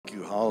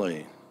Thank you,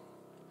 Holly.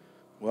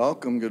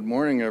 Welcome. Good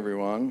morning,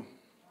 everyone.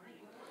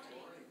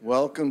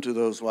 Welcome to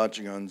those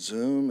watching on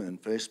Zoom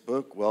and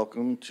Facebook.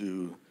 Welcome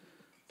to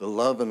the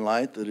love and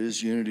light that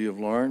is Unity of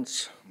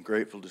Lawrence. I'm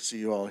grateful to see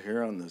you all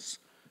here on this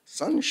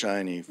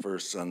sunshiny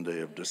first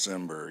Sunday of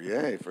December.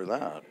 Yay for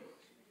that.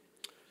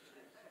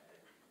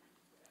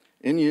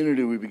 In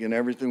Unity, we begin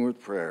everything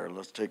with prayer.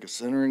 Let's take a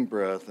centering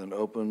breath and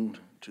open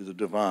to the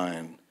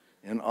divine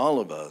in all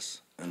of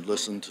us and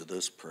listen to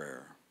this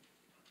prayer.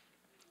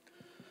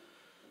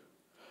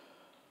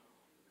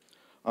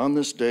 On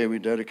this day, we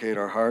dedicate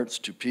our hearts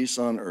to peace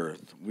on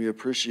earth. We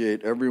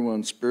appreciate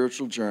everyone's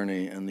spiritual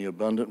journey and the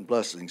abundant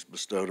blessings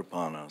bestowed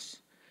upon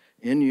us.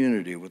 In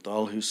unity with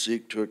all who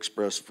seek to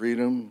express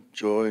freedom,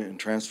 joy, and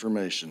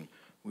transformation,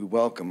 we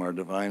welcome our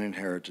divine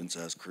inheritance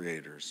as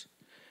creators.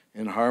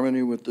 In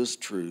harmony with this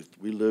truth,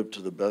 we live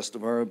to the best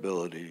of our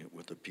ability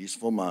with a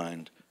peaceful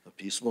mind, a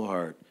peaceful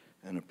heart,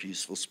 and a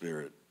peaceful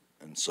spirit.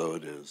 And so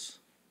it is.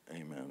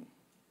 Amen.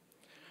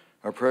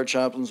 Our prayer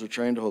chaplains are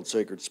trained to hold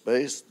sacred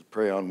space, to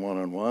pray on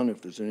one-on-one.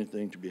 If there's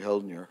anything to be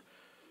held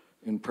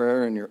in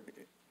prayer in your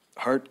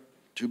heart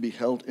to be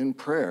held in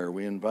prayer,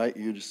 we invite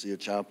you to see a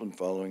chaplain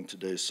following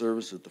today's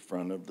service at the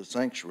front of the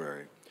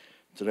sanctuary.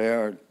 Today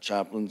our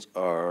chaplains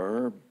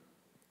are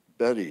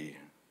Betty.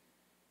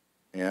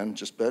 And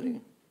just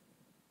Betty?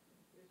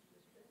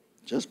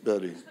 Just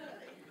Betty.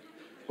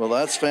 Well,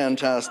 that's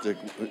fantastic.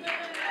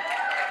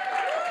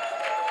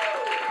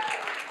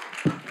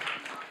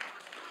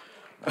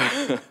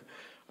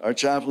 Our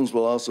chaplains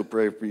will also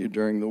pray for you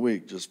during the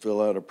week. Just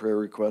fill out a prayer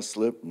request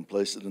slip and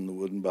place it in the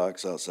wooden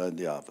box outside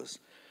the office.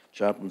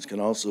 Chaplains can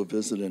also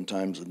visit in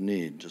times of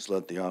need. Just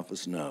let the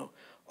office know.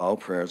 All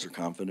prayers are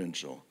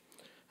confidential.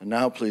 And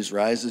now please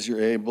rise as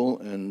you're able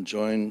and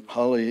join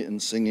Holly in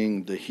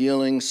singing the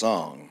healing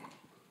song.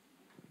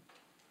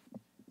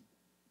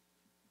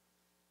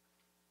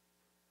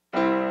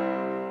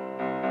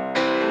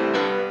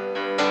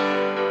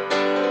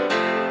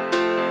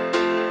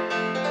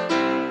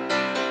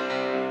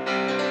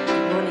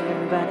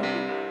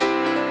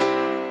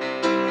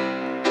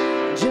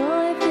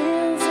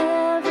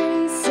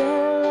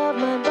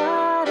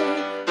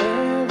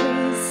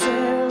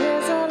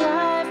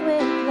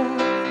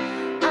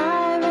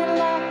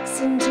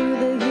 Into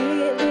the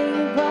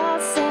healing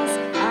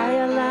process, I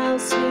allow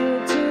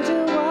spirit to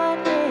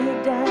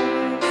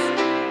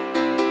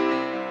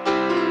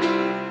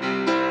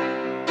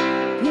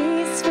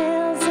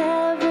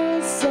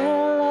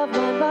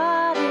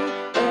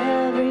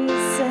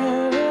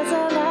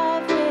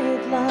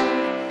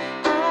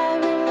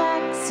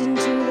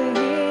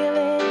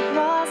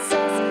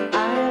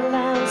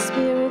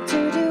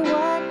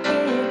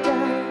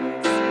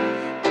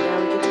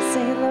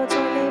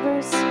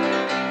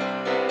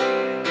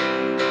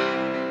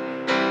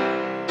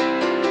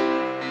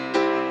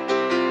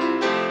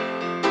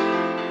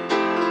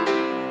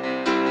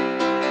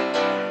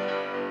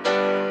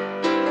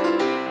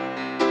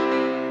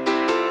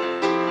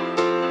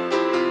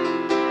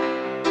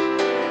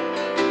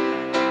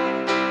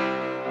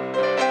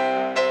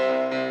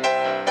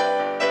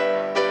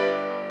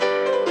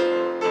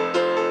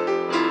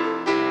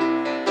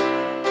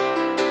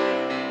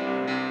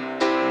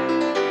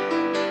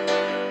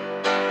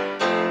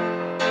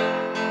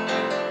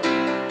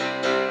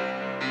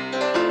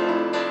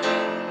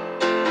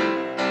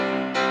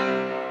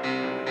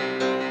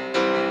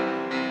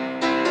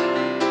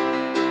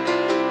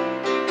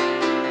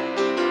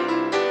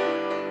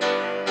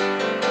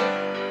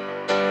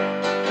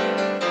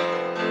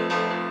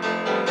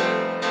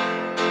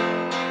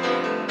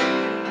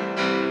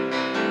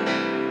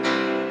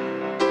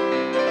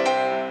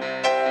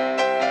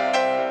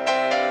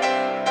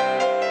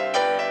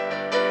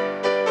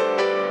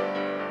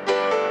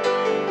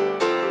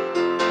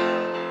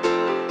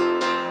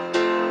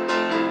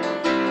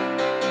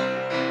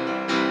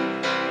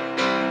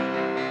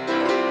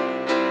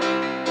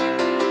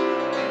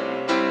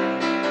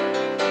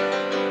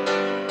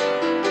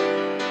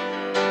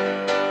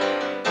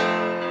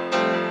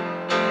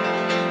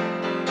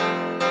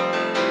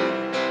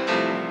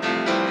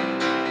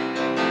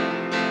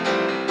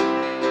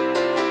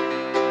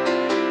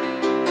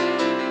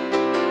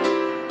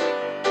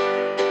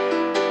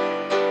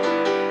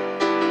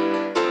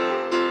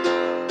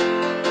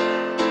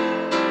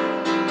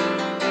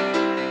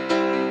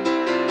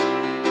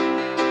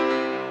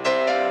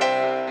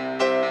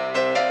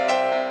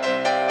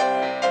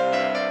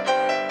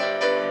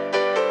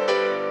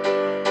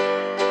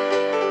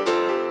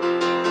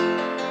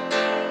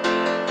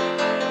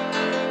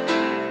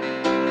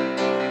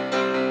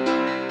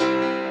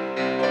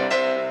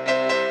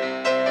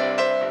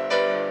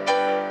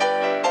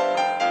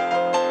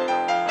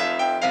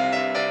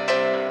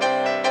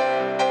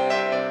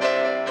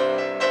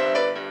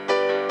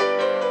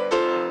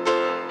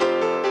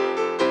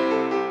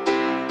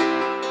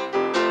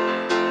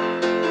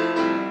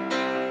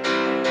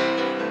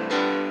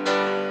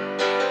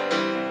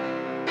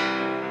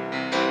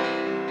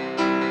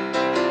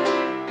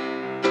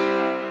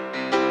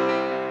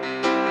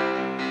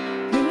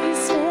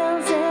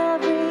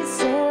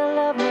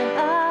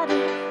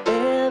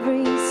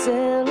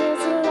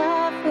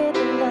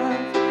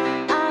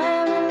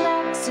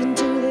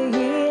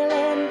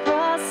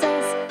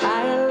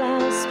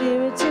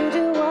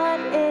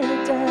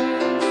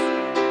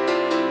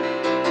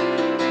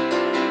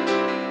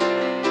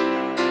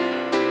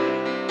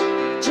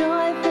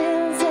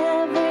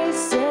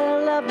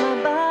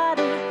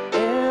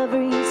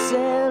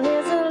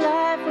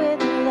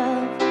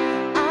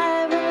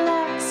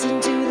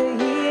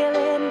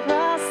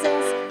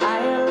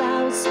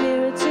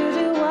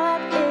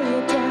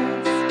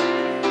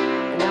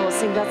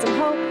We've got some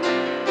hope.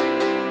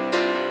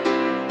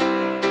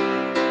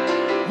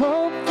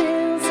 Hope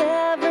fills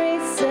every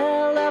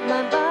cell of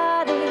my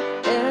body.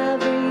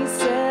 Every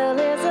cell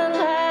is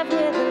alive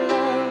with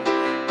love.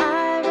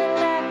 I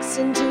relax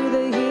into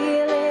the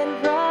healing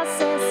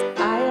process.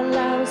 I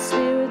allow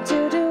Spirit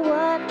to do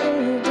what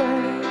it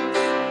does.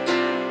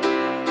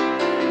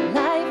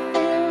 Life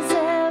fills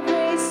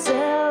every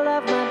cell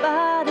of my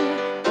body.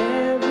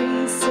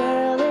 Every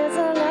cell is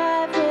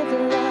alive with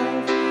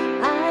love.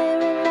 I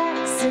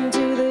relax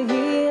into the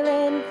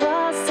healing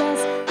process.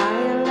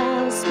 I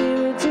allow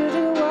Spirit to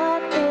do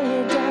what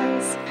it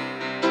does.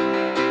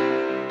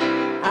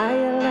 I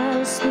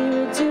allow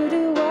Spirit to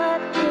do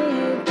what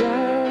it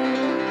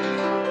does.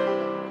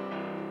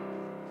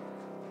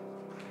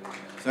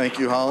 Thank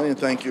you, Holly, and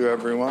thank you,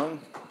 everyone.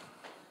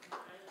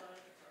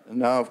 And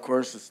now, of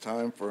course, it's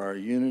time for our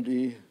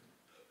unity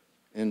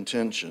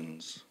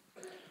intentions.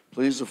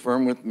 Please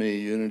affirm with me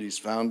Unity's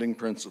founding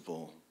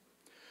principle.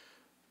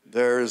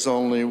 There is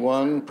only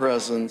one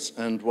presence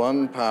and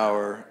one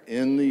power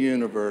in the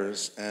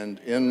universe and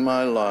in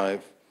my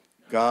life,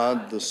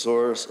 God, the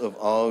source of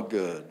all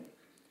good.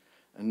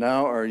 And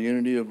now our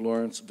Unity of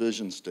Lawrence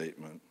vision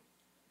statement.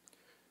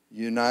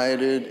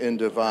 United in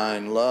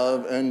divine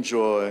love and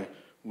joy,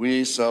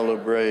 we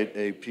celebrate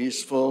a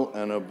peaceful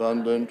and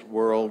abundant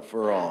world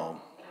for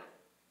all.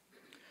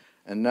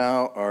 And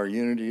now our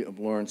Unity of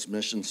Lawrence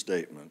mission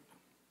statement.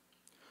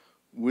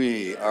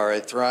 We are a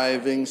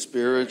thriving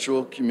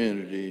spiritual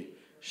community,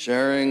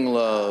 sharing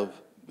love,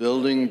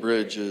 building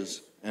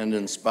bridges, and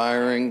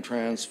inspiring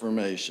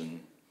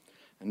transformation.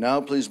 And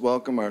now please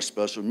welcome our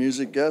special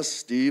music guest,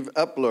 Steve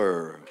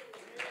Epler.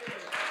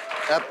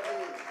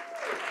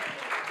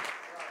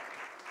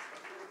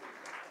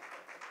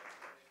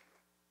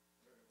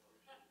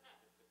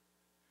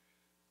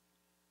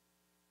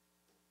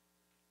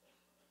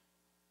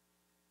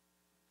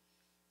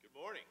 Good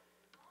morning.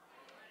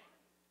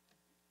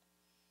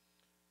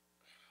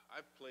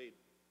 I've played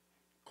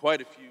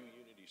quite a few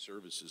Unity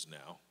services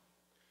now.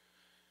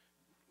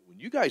 When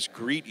you guys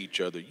greet each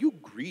other, you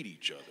greet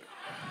each other.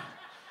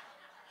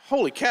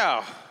 Holy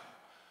cow.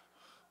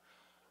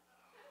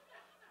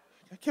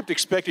 I kept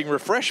expecting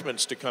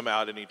refreshments to come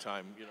out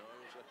anytime, you know.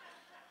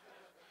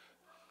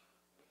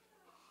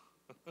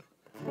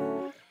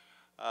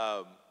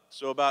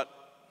 So about,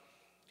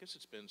 I guess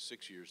it's been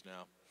 6 years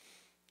now,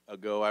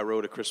 ago, I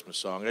wrote a Christmas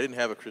song. I didn't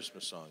have a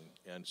Christmas song,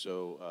 and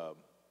so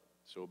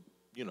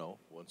you know,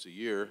 once a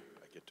year,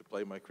 I get to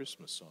play my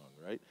Christmas song,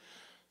 right?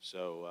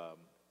 So,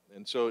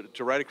 so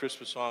to write a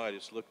Christmas song, I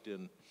just looked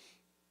in.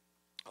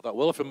 I thought,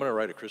 well, if I'm going to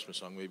write a Christmas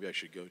song, maybe I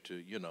should go to,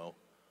 you know,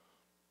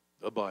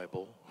 the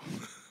Bible,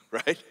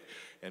 right?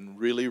 And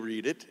really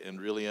read it and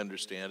really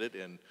understand it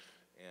and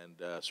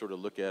sort of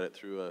look at it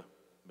through a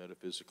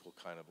metaphysical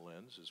kind of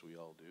lens, as we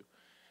all do.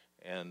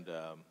 And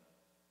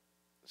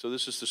so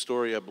this is the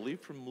story, I believe,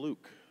 from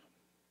Luke,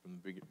 from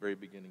the very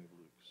beginning of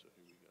Luke. So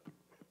here we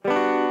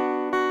go.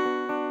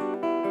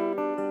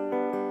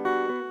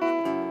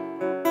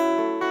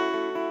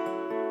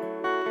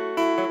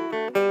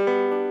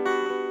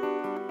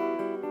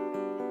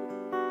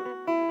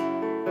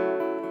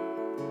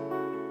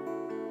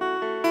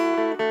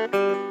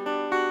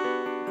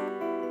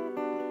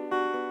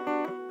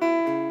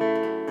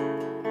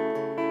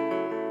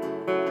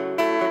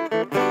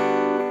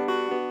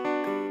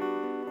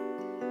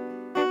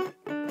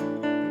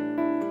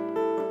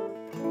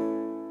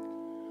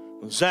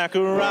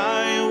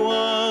 Zachariah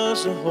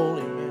was a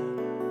holy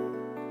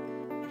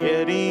man,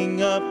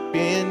 getting up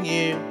in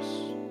years.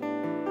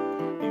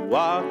 He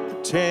walked the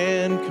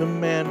 10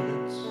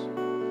 Commandments,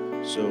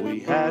 so he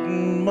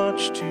hadn't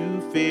much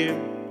to fear.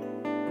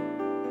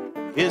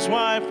 His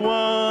wife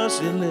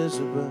was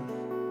Elizabeth,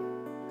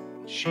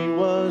 she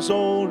was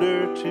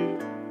older too.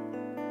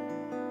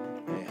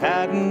 They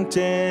hadn't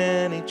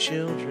any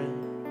children,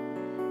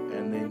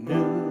 and they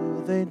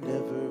knew they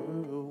never would.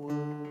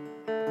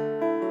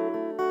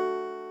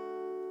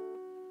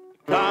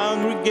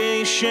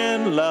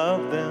 Congregation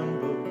loved them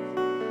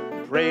both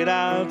and prayed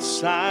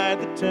outside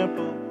the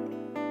temple,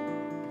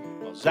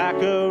 while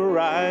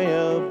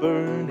Zachariah,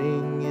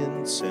 burning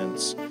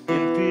incense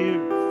in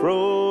fear,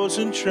 froze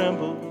and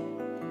trembled.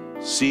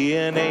 See,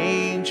 an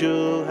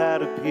angel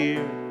had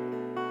appeared,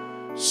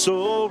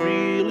 so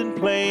real and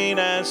plain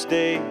as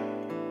day,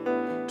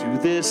 to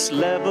this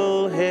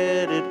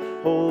level-headed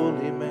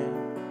holy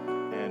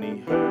man, and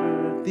he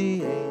heard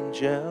the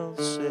angel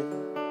say,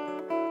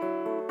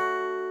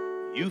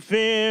 "You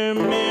fear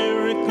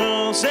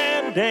miracles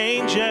and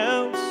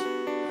angels,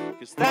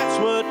 'cause that's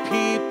what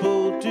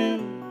people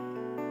do.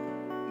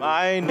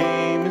 My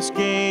name is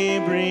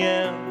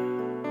Gabriel,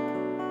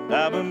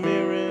 I'm a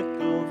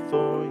miracle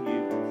for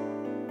you.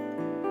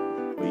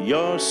 Well,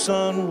 your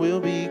son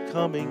will be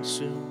coming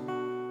soon,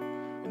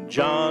 and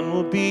John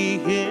will be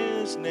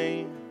his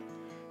name,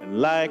 and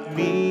like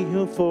me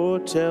he'll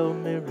foretell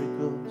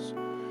miracles."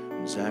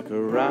 And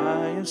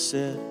Zachariah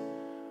said,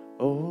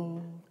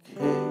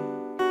 "Okay."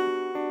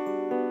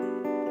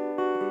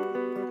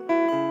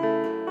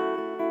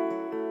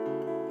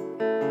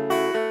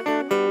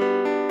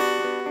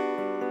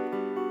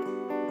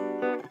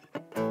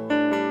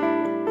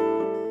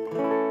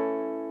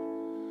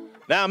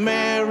 Now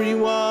Mary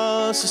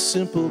was a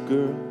simple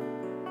girl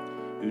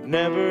who'd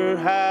never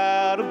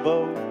had a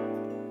beau,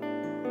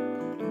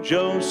 and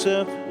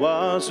Joseph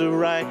was a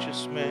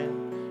righteous man,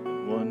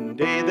 and one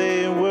day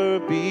they were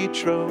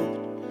betrothed.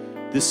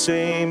 The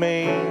same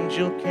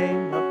angel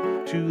came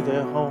up to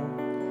their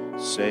home,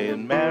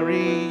 saying,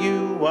 Mary,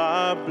 you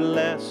are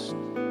blessed.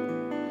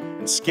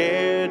 And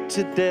scared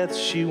to death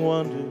she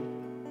wondered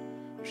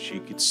if she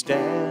could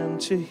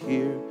stand to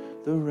hear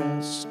the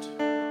rest.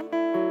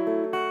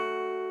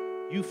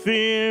 You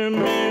fear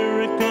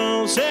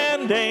miracles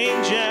and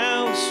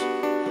angels,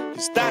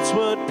 'cause that's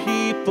what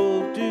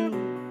people do.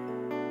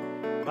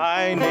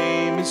 My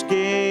name is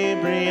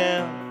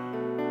Gabriel,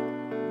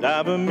 and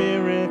I've a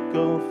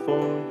miracle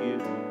for you.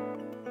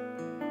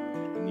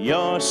 And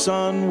your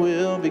son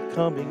will be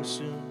coming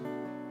soon,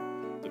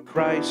 the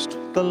Christ,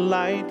 the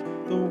light,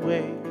 the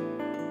way.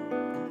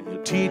 And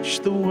he'll teach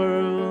the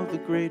world the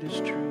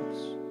greatest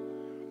truths.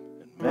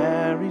 And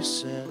Mary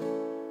said,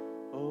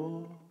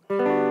 oh.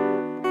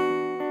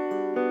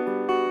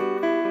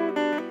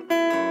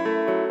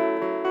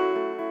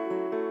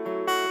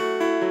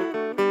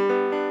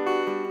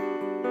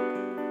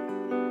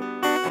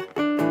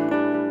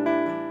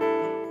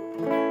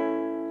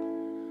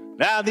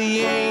 Now the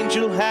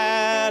angel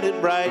had it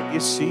right, you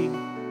see,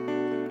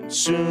 and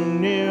soon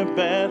near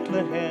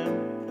Bethlehem,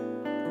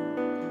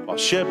 while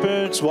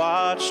shepherds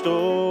watched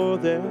o'er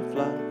their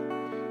flock,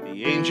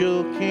 the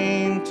angel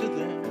came to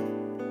them.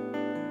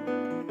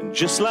 And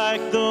just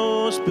like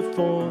those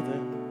before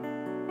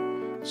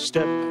them, the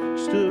step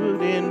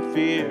stood in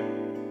fear.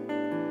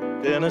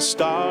 Then a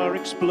star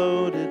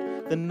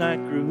exploded, the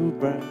night grew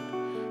bright,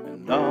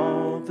 and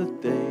all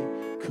that they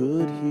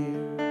could hear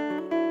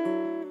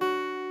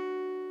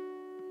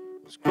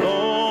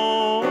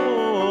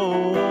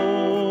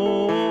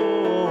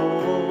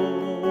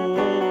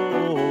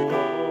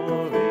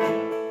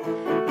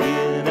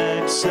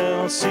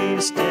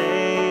Excelsis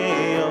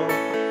Deo,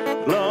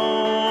 Gloria,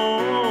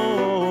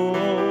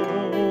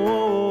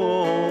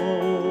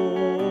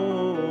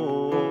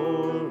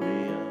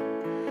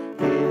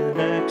 in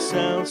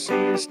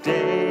excelsis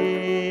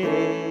Deo.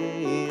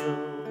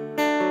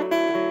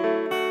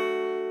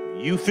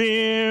 You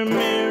fear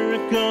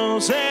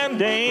miracles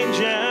and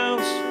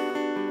angels,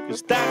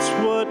 'cause that's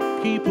what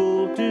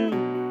people do.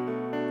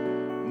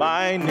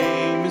 My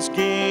name is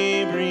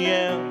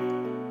Gabriel,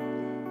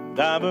 and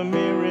I've a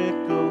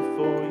miracle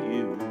for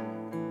you.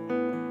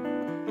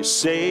 Your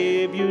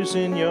Savior's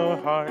in your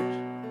heart,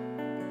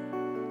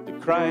 the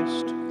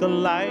Christ, the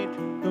light,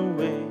 the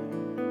way.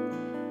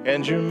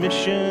 And your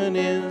mission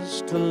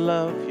is to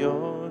love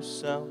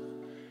yourself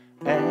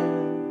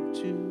and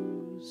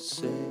to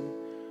say,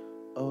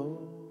 oh.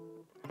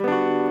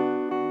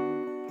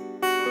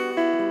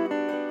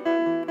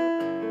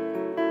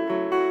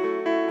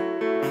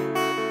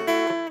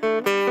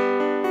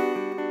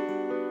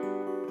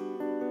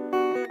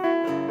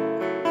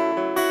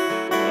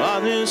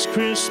 On this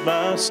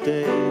Christmas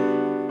day,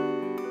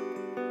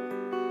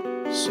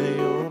 say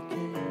okay.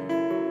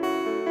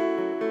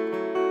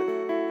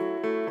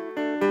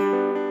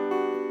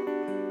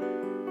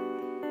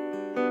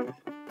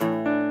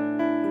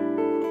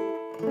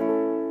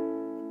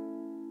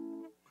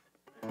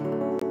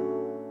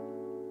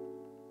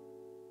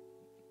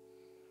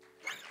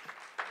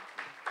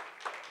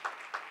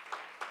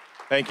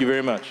 Thank you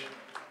very much.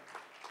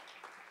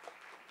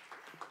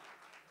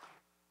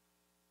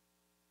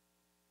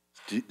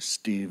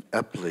 Steve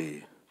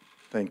Epley,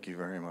 thank you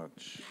very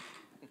much.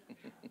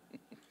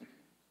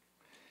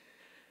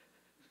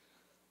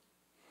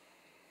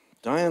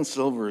 Dianne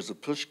Silver is a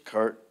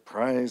Pushcart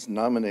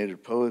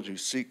Prize-nominated poet who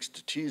seeks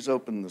to tease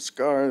open the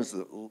scars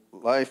that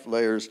life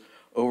layers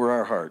over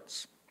our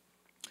hearts.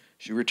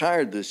 She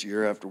retired this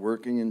year after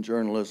working in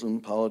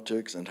journalism,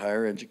 politics, and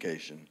higher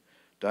education.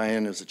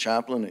 Dianne is a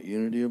chaplain at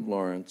Unity of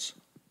Lawrence.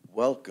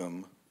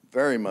 Welcome,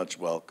 very much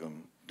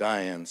welcome,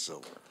 Dianne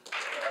Silver.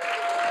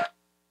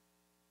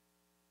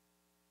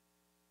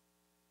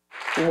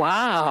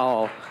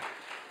 Wow.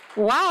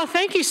 Wow,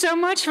 thank you so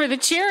much for the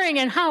cheering,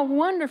 and how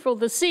wonderful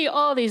to see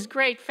all these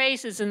great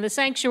faces in the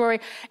sanctuary,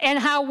 and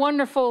how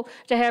wonderful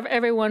to have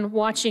everyone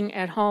watching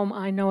at home.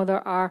 I know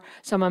there are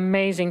some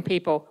amazing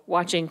people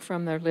watching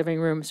from their living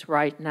rooms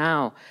right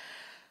now.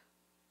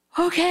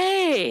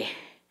 Okay,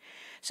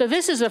 so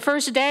this is the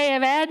first day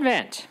of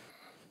Advent.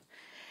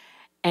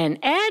 And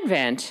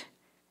Advent,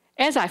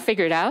 as I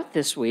figured out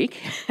this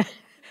week,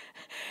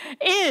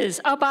 is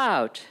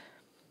about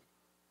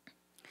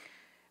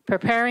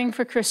preparing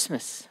for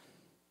Christmas,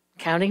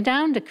 counting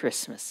down to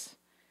Christmas,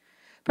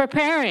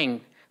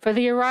 preparing for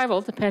the arrival,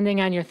 depending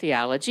on your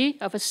theology,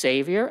 of a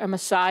Savior, a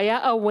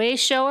Messiah, a way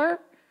shower.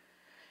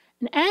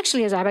 And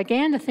actually, as I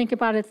began to think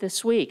about it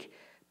this week,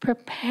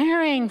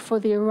 preparing for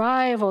the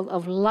arrival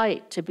of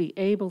light to be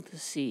able to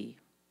see.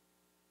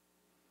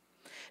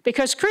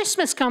 Because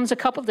Christmas comes a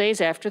couple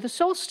days after the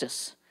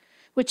solstice,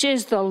 which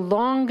is the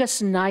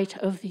longest night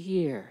of the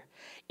year.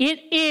 It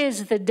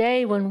is the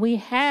day when we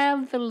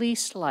have the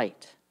least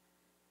light,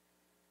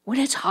 when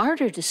it's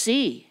harder to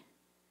see.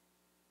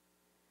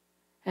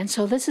 And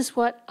so this is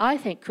what I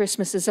think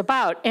Christmas is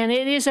about. And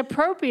it is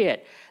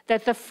appropriate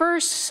that the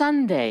first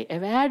Sunday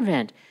of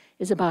Advent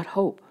is about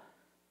hope.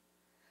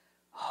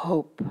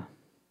 Hope.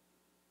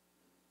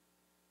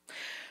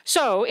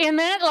 So in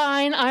that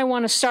line, I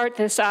want to start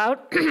this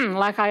out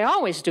like I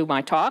always do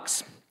my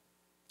talks,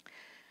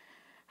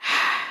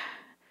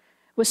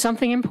 with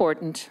something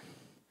important.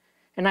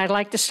 And I'd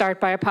like to start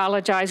by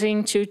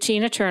apologizing to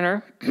Tina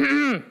Turner.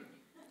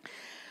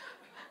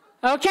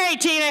 Okay,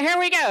 Tina, here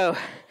we go.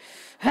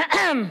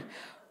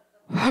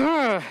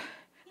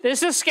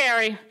 This is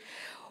scary.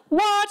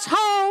 What's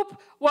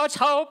hope? What's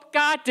hope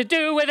got to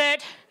do with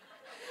it?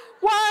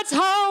 What's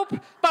hope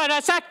but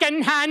a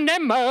second-hand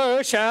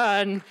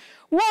emotion?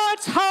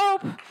 What's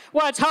hope?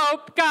 What's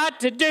hope got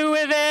to do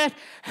with it?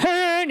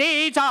 Who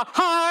needs a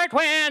heart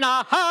when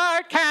a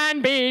heart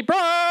can be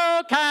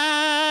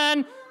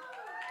broken?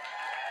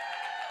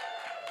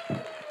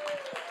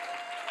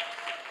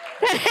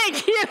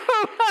 Thank you.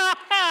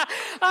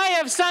 I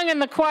have sung in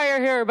the choir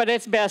here, but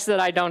it's best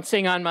that I don't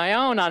sing on my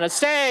own on a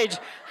stage.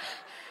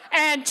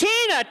 And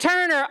Tina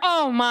Turner,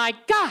 oh my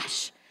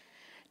gosh.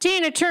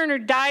 Tina Turner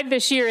died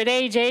this year at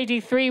age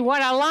 83.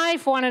 What a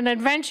life, what an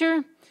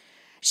adventure.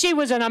 She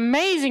was an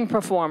amazing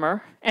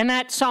performer, and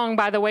that song,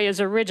 by the way, is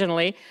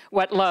originally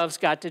What Love's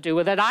Got to Do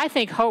with It. I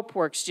think hope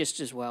works just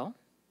as well.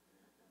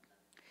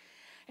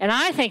 And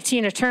I think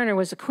Tina Turner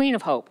was the queen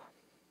of hope.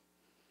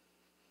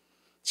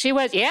 She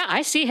was, yeah,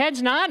 I see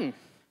heads nodding.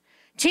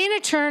 Tina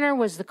Turner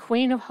was the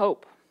queen of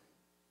hope.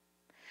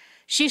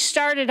 She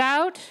started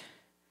out,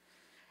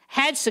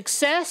 had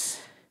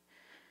success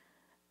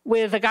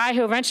with a guy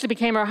who eventually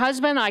became her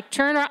husband, Ike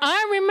Turner.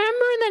 I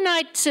remember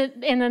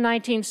in the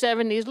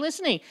 1970s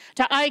listening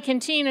to Ike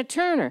and Tina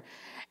Turner.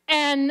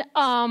 And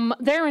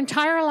their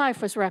entire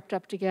life was wrapped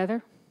up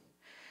together.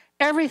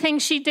 Everything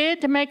she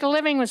did to make a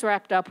living was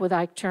wrapped up with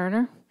Ike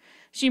Turner.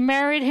 She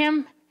married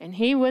him, and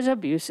he was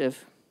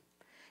abusive.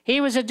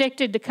 He was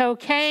addicted to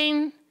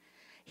cocaine.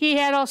 He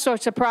had all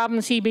sorts of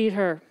problems. He beat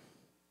her.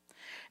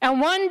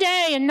 And one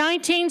day in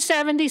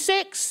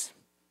 1976,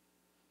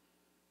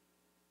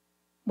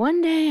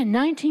 when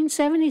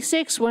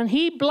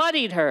he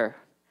bloodied her,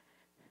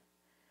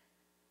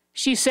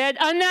 she said,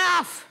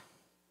 enough.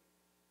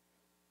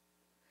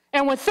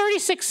 And with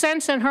 36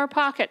 cents in her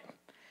pocket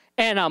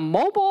and a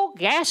mobile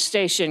gas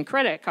station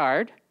credit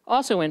card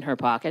also in her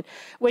pocket,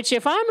 which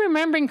if I'm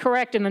remembering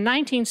correct, in the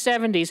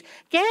 1970s,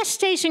 gas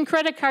station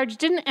credit cards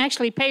didn't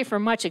actually pay for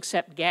much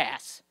except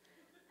gas.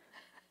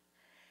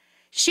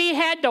 She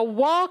had to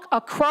walk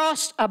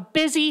across a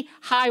busy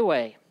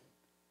highway.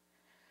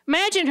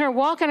 Imagine her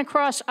walking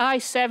across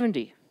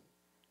I-70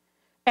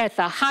 at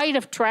the height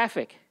of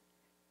traffic.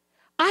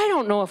 I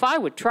don't know if I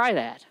would try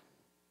that.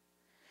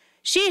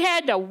 She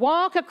had to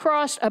walk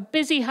across a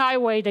busy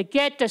highway to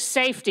get to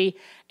safety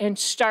and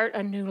start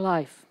a new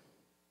life.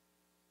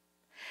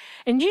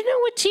 And you know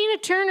what Tina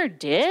Turner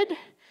did,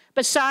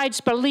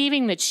 besides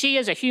believing that she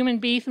as a human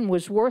being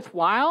was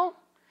worthwhile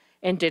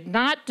and did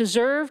not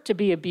deserve to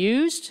be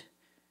abused,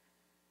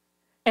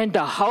 and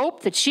to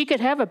hope that she could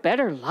have a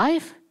better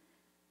life?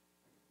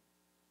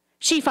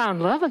 She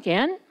found love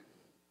again.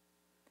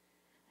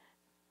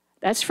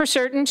 That's for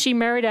certain. She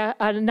married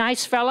a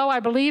nice fellow, I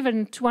believe,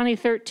 in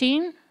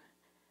 2013.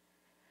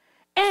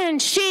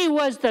 And she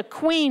was the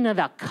queen of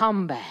the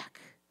comeback.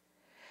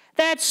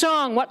 That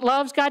song, What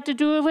Love's Got to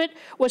Do with It,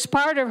 was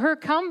part of her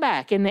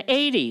comeback in the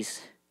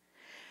 80s.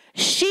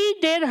 She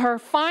did her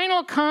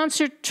final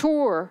concert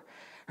tour,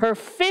 her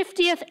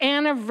 50th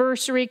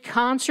anniversary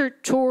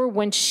concert tour,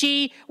 when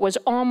she was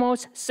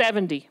almost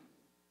 70.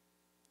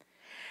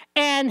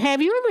 And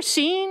have you ever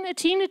seen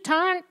Tina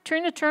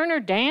Turner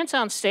dance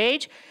on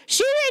stage?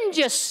 She didn't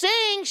just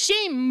sing,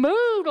 she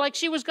moved like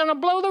she was going to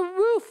blow the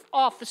roof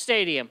off the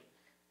stadium.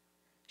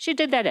 She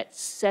did that at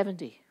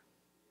 70.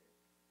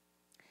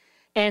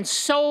 And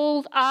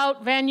sold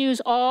out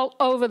venues all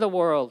over the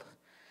world.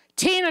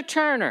 Tina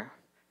Turner,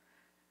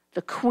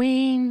 the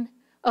queen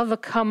of the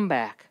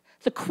comeback,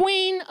 the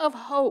queen of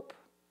hope.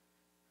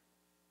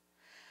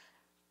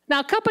 Now,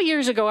 a couple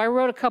years ago, I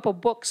wrote a couple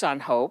books on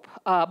hope,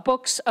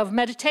 books of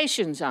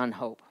meditations on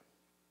hope.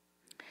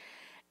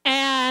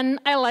 And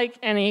I, like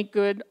any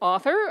good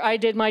author, I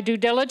did my due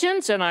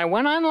diligence, and I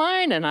went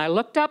online, and I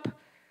looked up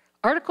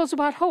articles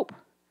about hope.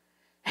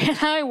 And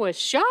I was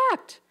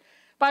shocked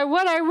by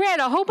what I read.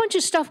 A whole bunch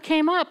of stuff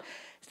came up.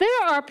 There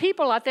are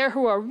people out there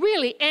who are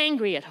really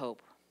angry at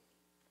hope.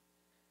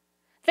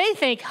 They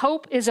think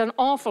hope is an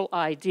awful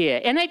idea.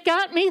 And it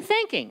got me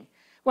thinking,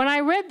 when I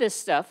read this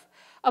stuff,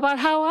 about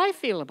how I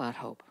feel about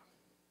hope.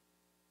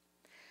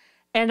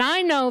 And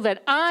I know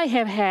that I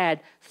have had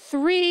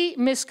 3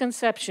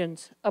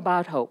 misconceptions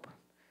about hope.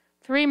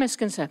 3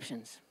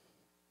 misconceptions.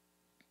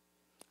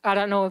 I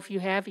don't know if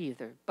you have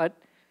either, but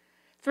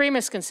 3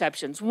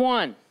 misconceptions.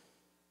 1,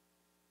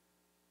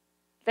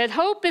 that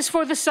hope is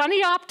for the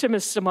sunny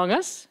optimists among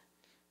us.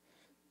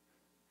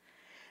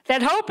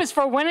 That hope is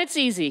for when it's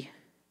easy.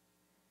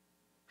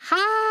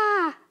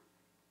 Ha!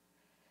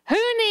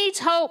 Who needs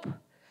hope?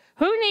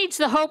 Who needs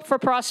the hope for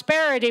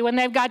prosperity when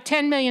they've got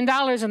 $10 million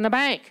in the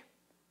bank?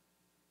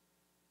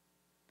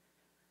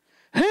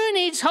 Who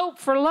needs hope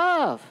for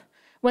love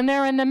when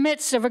they're in the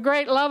midst of a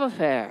great love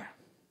affair?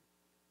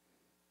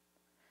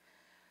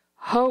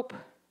 Hope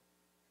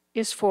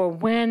is for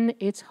when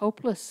it's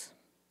hopeless.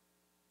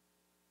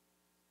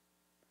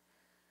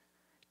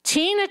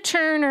 Tina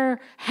Turner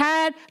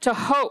had to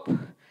hope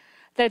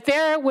that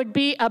there would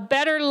be a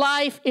better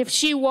life if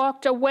she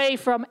walked away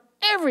from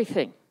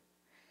everything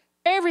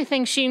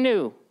she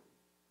knew.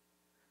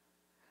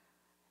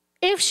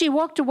 If she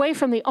walked away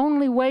from the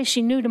only way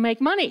she knew to make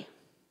money,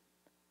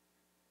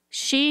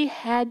 she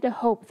had to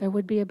hope there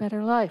would be a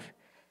better life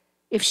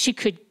if she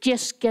could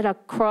just get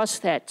across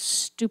that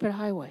stupid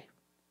highway.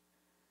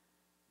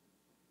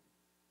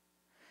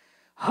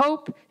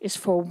 Hope is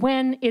for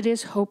when it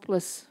is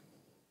hopeless.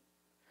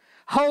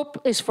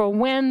 Hope is for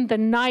when the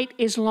night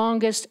is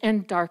longest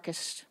and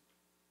darkest.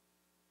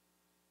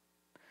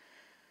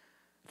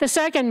 The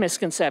second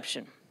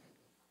misconception.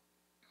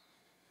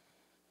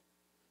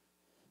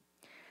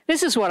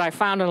 This is what I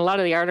found in a lot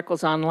of the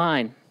articles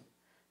online.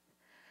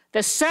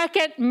 The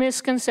second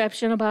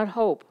misconception about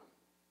hope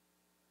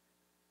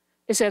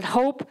is that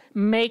hope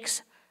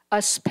makes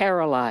us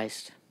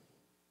paralyzed.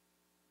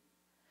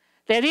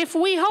 That if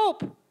we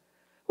hope,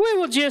 we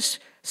will just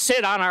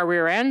sit on our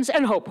rear ends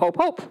and hope,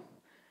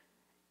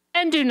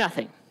 and do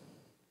nothing.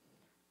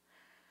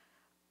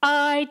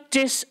 I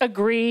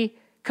disagree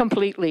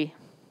completely.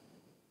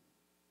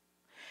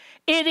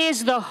 It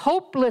is the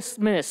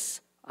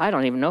hopelessness, I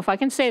don't even know if I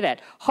can say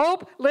that,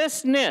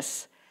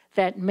 hopelessness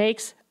that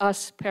makes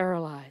us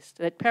paralyzed,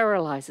 that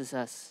paralyzes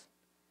us.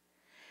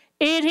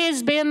 It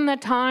has been the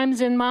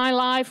times in my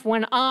life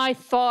when I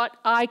thought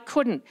I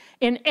couldn't,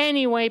 in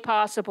any way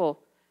possible,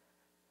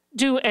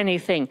 do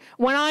anything.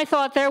 When I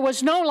thought there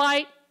was no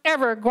light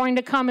ever going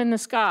to come in the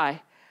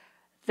sky,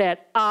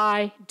 that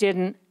I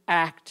didn't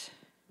act.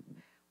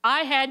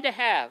 I had to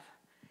have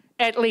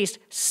at least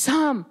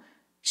some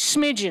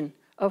smidgen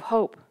of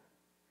hope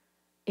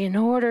in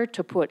order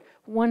to put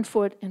one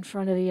foot in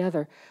front of the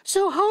other.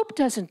 So hope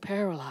doesn't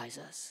paralyze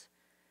us.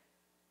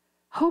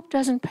 Hope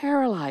doesn't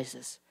paralyze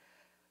us.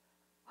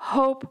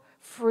 Hope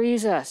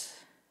frees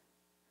us.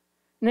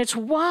 And it's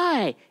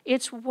why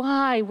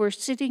we're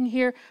sitting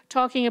here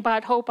talking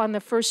about hope on the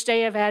first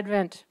day of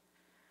Advent.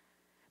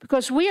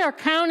 Because we are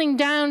counting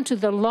down to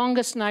the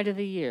longest night of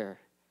the year.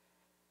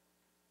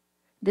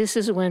 This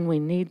is when we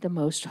need the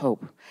most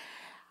hope.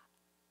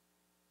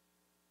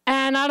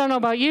 And I don't know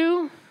about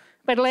you,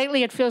 but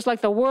lately it feels like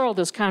the world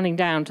is counting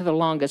down to the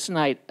longest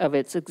night of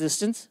its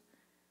existence.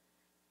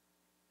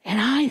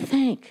 And I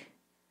think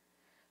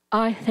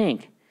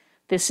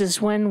this is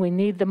when we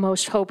need the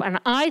most hope. And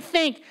I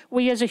think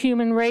we as a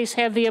human race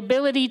have the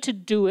ability to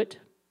do it.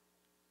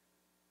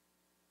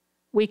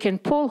 We can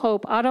pull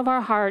hope out of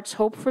our hearts,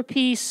 hope for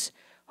peace,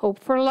 hope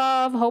for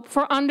love, hope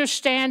for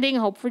understanding,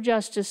 hope for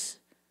justice.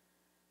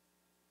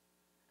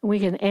 We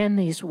can end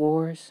these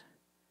wars.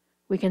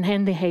 We can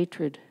end the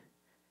hatred.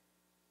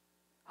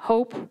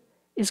 Hope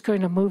is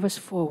going to move us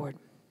forward.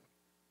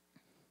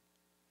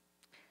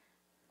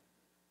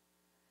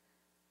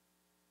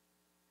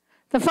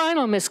 The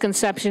final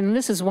misconception, and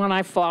this is one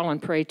I fall and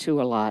prey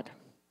to a lot,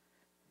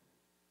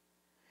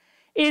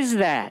 is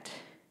that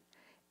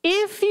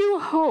if you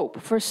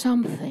hope for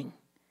something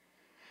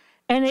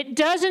and it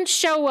doesn't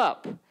show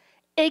up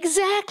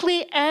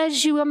exactly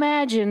as you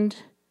imagined,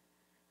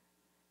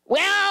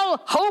 well,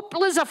 hope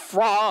is a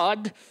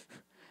fraud.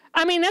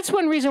 I mean, that's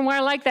one reason why I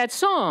like that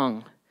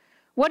song.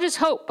 What is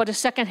hope but a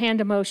secondhand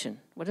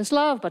emotion? What is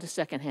love but a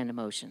secondhand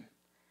emotion?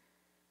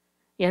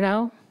 You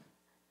know?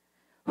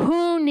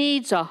 Who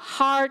needs a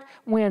heart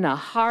when a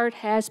heart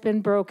has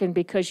been broken?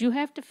 Because you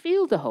have to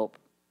feel the hope.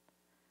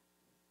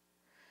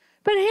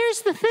 But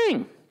here's the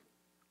thing.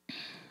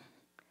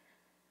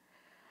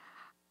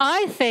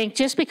 I think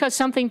just because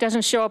something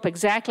doesn't show up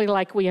exactly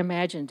like we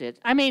imagined it.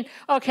 I mean,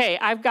 okay,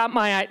 I've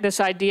got this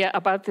idea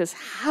about this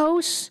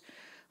house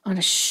on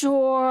a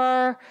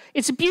shore.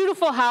 It's a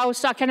beautiful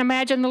house. I can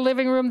imagine the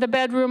living room, the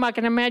bedroom. I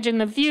can imagine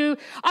the view.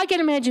 I can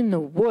imagine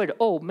the wood.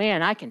 Oh,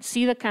 man, I can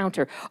see the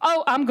counter.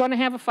 Oh, I'm going to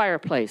have a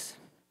fireplace.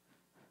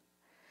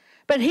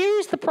 But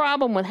here's the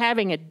problem with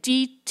having a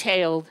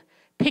detailed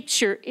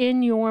picture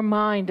in your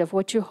mind of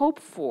what you hope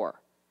for.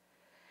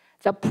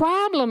 The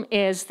problem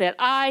is that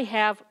I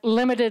have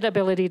limited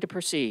ability to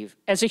perceive.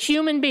 As a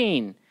human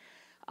being,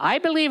 I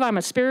believe I'm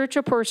a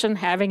spiritual person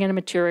having a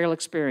material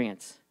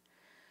experience.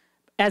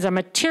 As a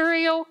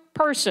material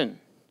person,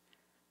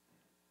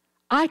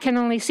 I can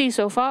only see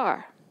so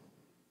far.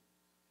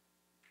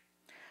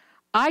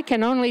 I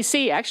can only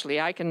see, actually,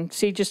 I can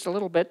see just a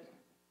little bit,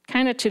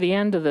 kind of to the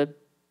end of the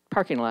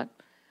parking lot.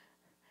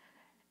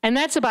 And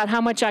that's about how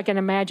much I can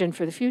imagine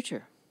for the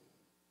future.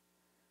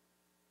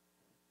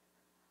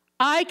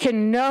 I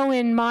can know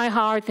in my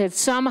heart that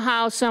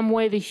somehow, some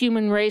way, the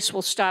human race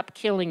will stop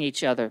killing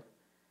each other.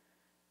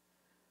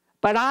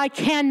 But I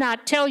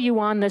cannot tell you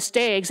on this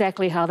day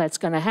exactly how that's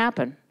going to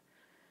happen.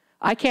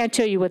 I can't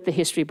tell you what the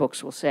history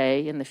books will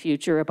say in the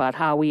future about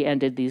how we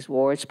ended these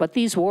wars, but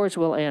these wars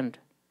will end.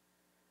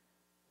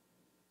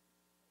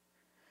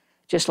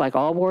 Just like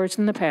all wars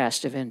in the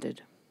past have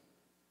ended.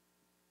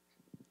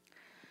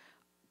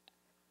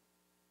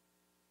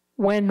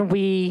 when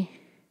we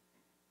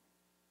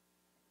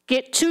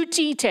get too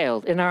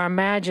detailed in our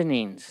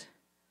imaginings,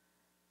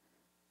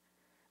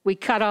 we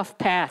cut off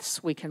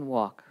paths we can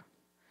walk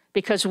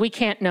because we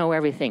can't know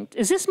everything.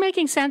 Is this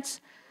making sense?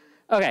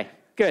 Okay,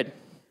 good,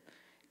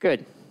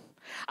 good.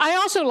 I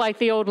also like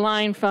the old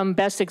line from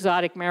Best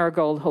Exotic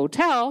Marigold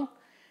Hotel,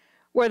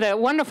 where the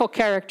wonderful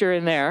character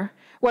in there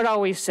would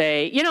always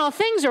say, you know,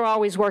 things are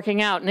always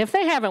working out, and if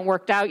they haven't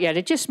worked out yet,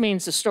 it just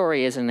means the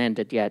story isn't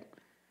ended yet.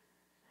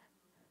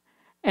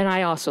 And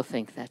I also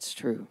think that's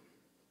true.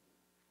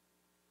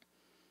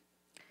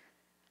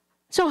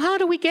 So how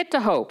do we get to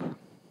hope?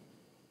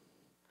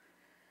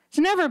 It's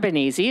never been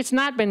easy. It's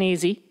not been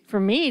easy for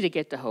me to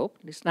get to hope.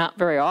 It's not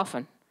very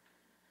often.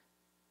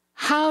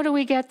 How do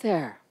we get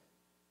there?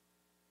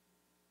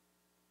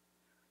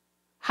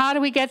 How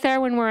do we get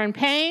there when we're in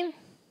pain?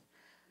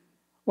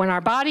 When our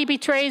body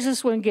betrays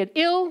us, when we get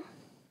ill,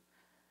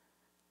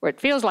 or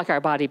it feels like our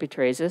body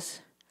betrays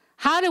us?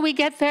 How do we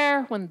get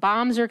there when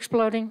bombs are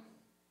exploding?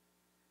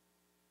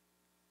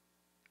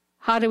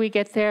 How do we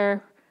get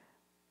there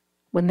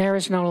when there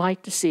is no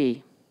light to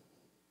see?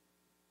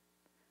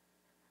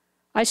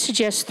 I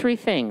suggest 3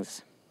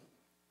 things.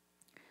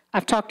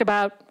 I've talked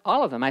about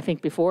all of them, I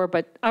think, before,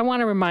 but I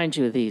want to remind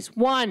you of these.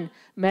 1,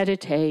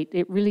 meditate.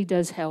 It really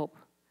does help.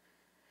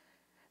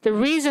 The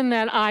reason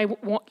that I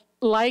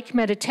like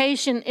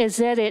meditation is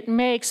that it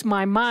makes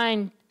my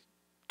mind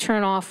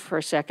turn off for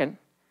a second.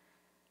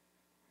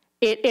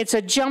 It's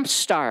a jump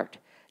start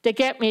to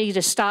get me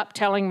to stop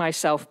telling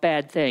myself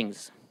bad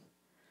things.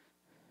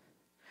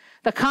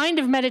 The kind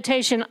of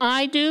meditation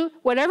I do,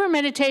 whatever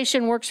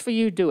meditation works for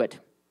you, do it.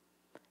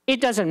 It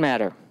doesn't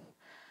matter.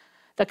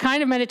 The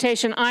kind of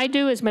meditation I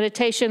do is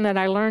meditation that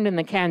I learned in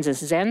the Kansas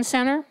Zen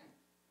Center.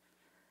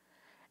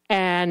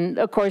 And,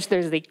 of course,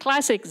 there's the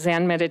classic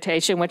Zen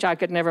meditation, which I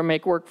could never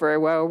make work very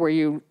well, where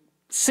you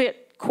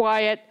sit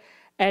quiet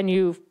and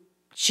you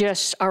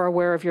just are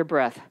aware of your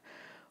breath.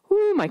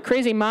 Ooh, my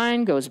crazy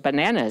mind goes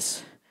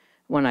bananas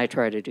when I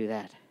try to do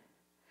that.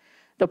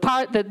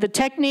 The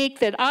technique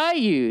that I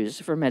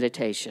use for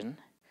meditation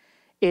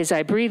is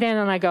I breathe in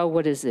and I go,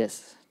 what is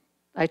this?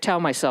 I tell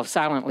myself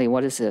silently,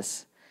 what is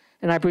this?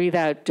 And I breathe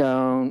out,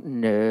 don't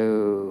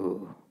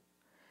know.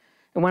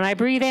 And when I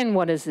breathe in,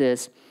 what is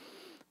this?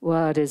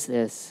 What is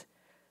this?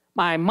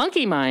 My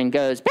monkey mind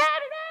goes,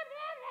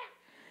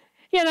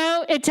 you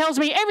know, it tells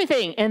me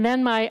everything. And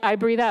then I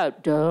breathe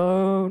out,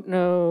 don't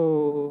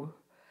know.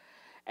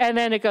 And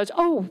then it goes,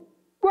 oh,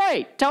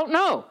 right, don't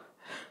know.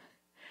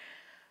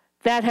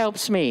 That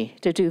helps me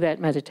to do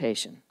that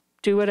meditation.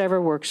 Do whatever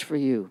works for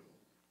you.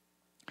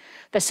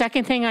 The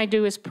second thing I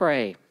do is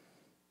pray.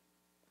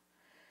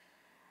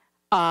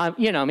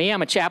 You know me,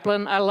 I'm a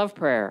chaplain. I love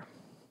prayer.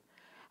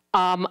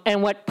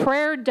 And what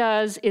prayer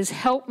does is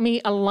help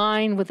me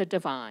align with the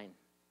divine.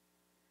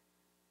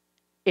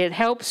 It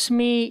helps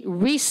me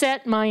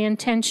reset my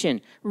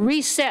intention,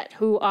 reset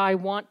who I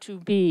want to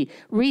be,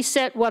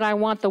 reset what I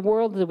want the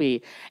world to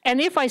be. And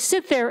if I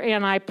sit there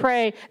and I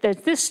pray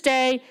that this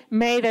day,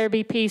 may there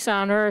be peace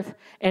on earth,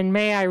 and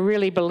may I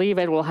really believe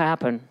it will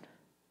happen,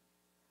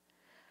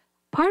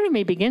 part of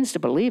me begins to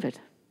believe it.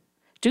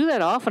 Do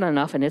that often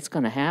enough and it's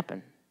going to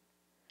happen.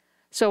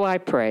 So I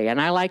pray,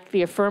 and I like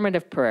the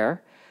affirmative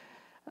prayer.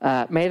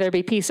 May there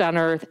be peace on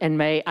earth,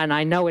 and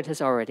I know it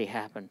has already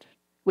happened.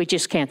 We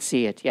just can't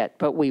see it yet,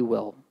 but we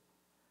will.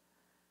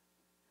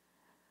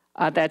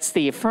 That's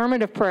the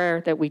affirmative prayer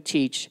that we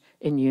teach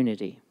in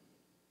Unity.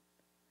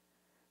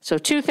 So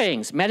 2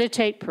 things,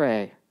 meditate,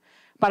 pray.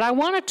 But I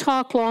want to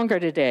talk longer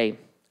today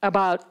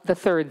about the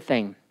third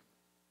thing.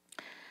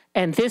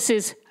 And this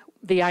is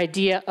the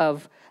idea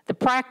of the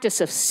practice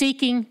of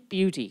seeking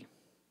beauty.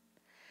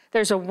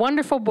 There's a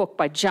wonderful book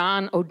by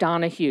John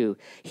O'Donohue.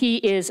 He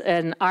is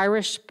an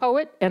Irish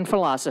poet and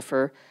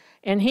philosopher,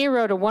 and he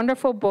wrote a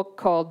wonderful book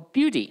called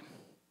Beauty.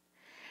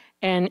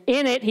 And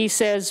in it, he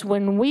says,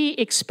 when we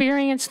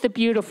experience the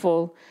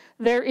beautiful,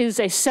 there is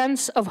a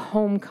sense of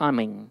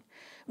homecoming.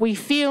 We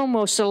feel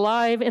most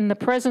alive in the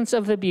presence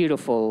of the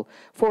beautiful,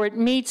 for it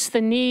meets the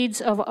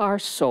needs of our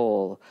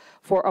soul.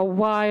 For a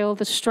while,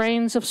 the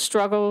strains of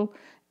struggle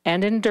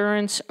and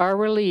endurance are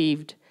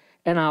relieved,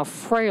 and our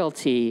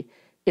frailty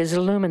is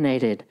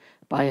illuminated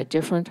by a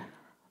different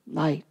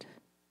light.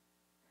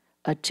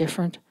 A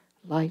different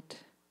light.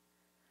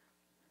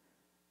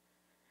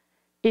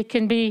 It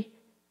can be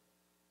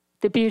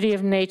the beauty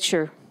of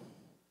nature.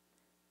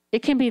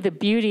 It can be the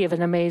beauty of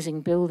an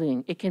amazing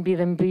building. It can be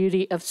the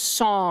beauty of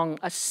song,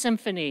 a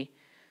symphony.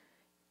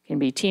 It can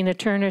be Tina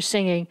Turner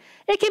singing.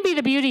 It can be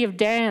the beauty of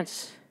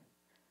dance.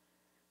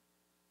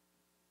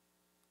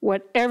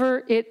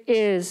 Whatever it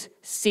is,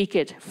 seek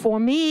it. For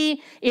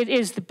me, it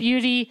is the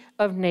beauty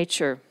of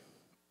nature.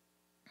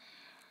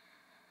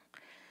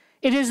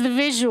 It is the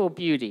visual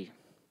beauty.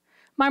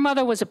 My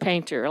mother was a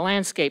painter, a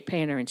landscape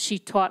painter, and she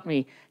taught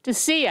me to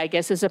see, I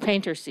guess, as a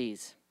painter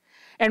sees.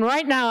 And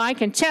right now, I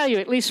can tell you,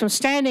 at least from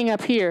standing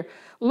up here,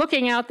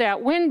 looking out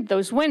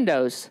those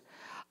windows,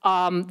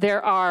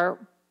 there are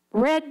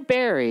red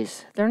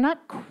berries. They're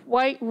not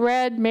quite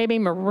red, maybe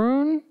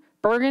maroon,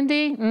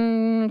 burgundy,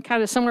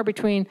 kind of somewhere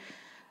between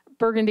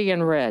burgundy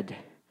and red.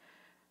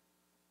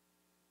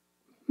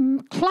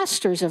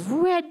 Clusters of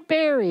red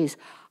berries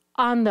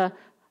on the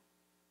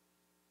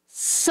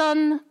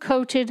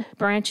sun-coated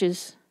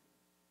branches.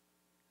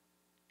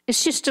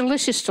 It's just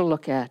delicious to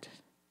look at.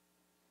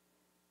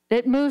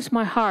 It moves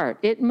my heart.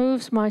 It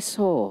moves my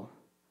soul.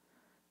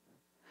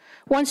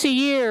 Once a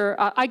year,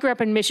 I grew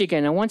up in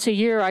Michigan, and once a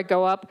year I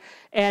go up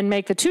and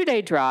make the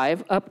 2-day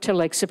drive up to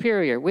Lake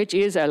Superior, which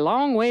is a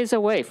long ways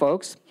away,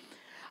 folks.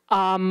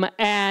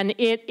 And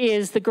it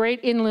is the great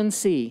inland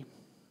sea.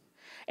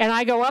 And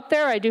I go up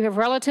there. I do have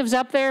relatives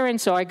up there, and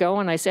so I go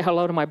and I say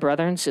hello to my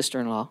brother and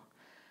sister-in-law.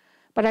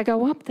 But I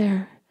go up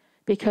there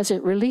because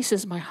it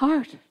releases my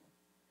heart.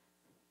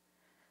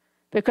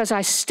 Because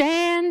I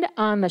stand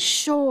on the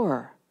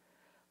shore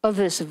of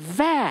this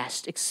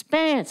vast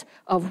expanse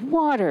of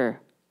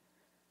water,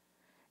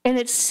 and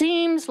it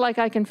seems like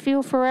I can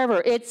feel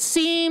forever. It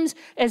seems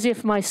as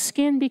if my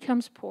skin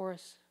becomes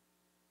porous.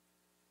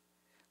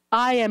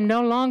 I am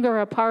no longer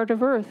a part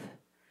of earth.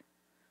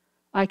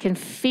 I can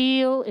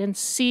feel and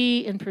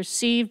see and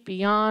perceive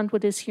beyond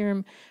what is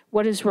here,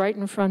 what is right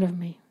in front of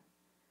me.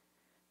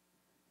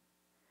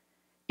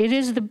 It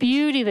is the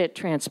beauty that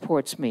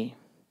transports me.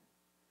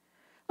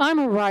 I'm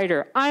a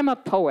writer. I'm a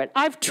poet.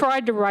 I've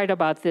tried to write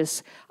about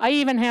this. I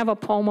even have a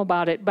poem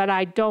about it, but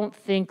I don't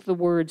think the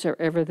words are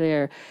ever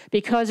there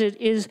because it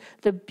is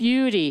the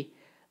beauty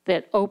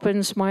that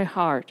opens my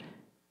heart,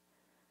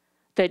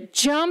 that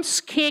jumps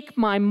kick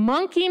my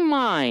monkey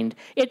mind.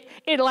 It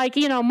like,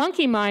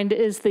 monkey mind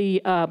is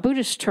the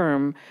Buddhist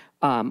term,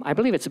 I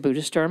believe it's a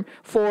Buddhist term,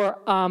 for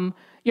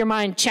your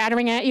mind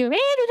chattering at you.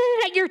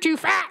 You're too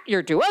fat.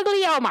 You're too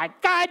ugly. Oh, my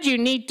God. You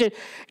need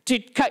to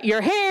cut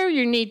your hair.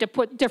 You need to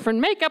put different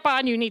makeup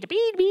on. You need to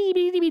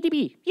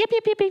be.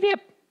 Yep.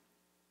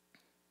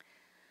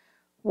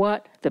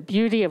 What the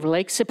beauty of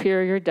Lake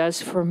Superior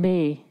does for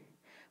me,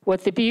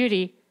 what the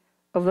beauty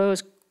of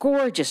those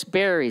gorgeous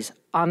berries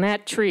on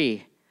that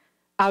tree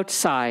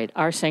outside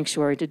our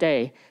sanctuary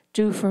today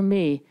do for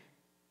me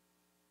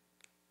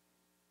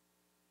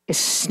is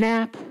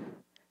snap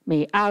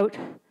me out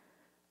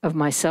of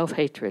my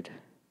self-hatred.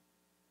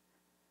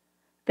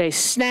 They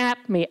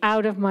snap me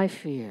out of my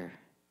fear.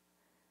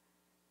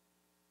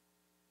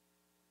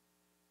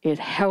 It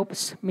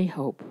helps me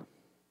hope.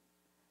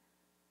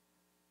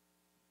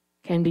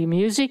 Can be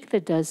music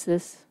that does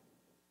this.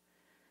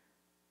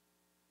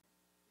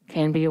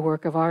 Can be a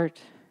work of art.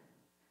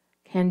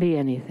 Can be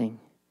anything.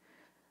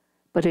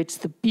 But it's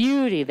the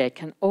beauty that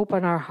can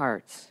open our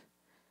hearts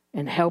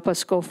and help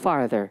us go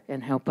farther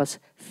and help us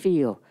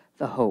feel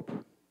the hope.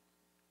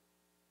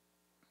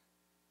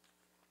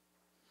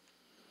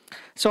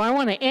 So I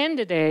want to end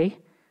today.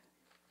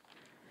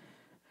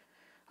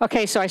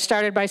 Okay, so I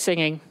started by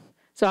singing,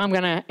 so I'm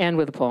going to end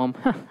with a poem.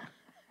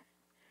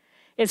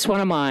 It's one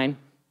of mine.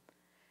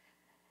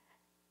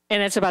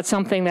 And it's about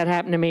something that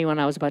happened to me when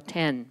I was about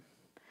 10.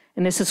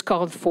 And this is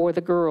called For the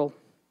Girl.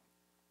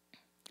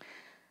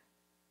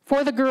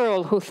 For the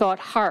girl who thought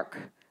hark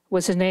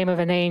was the name of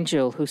an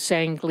angel who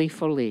sang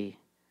gleefully,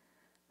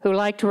 who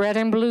liked red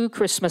and blue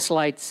Christmas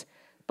lights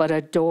but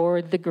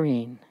adored the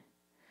green,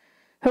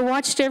 who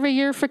watched every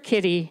year for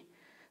Kitty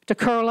to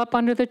curl up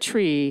under the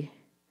tree,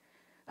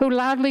 who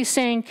loudly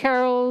sang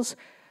carols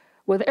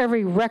with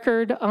every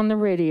record on the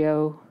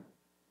radio,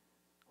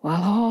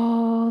 while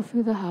all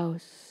through the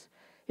house,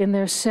 in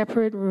their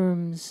separate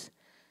rooms,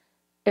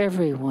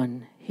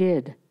 everyone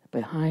hid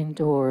behind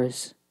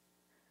doors.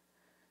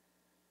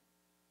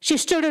 She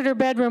stood at her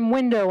bedroom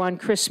window on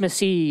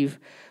Christmas Eve,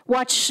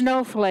 watched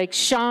snowflakes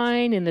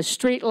shine in the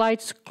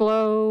streetlights'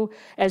 glow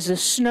as the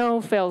snow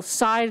fell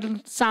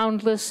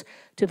soundless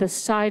to the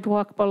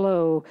sidewalk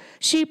below.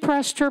 She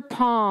pressed her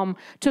palm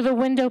to the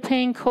window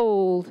pane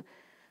cold,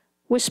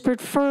 whispered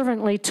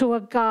fervently to a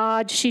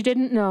God she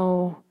didn't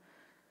know,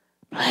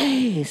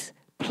 "Please,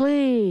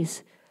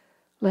 please,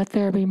 let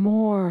there be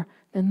more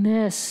than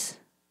this."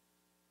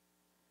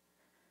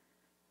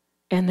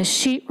 And the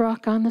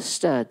sheetrock on the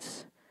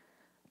studs,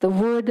 the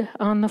wood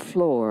on the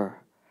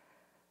floor,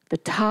 the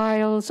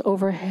tiles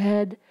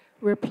overhead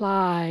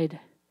replied,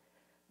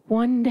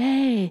 "One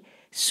day,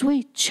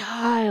 sweet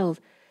child,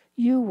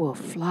 you will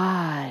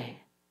fly."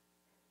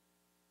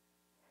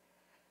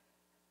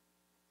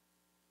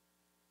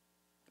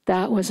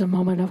 That was a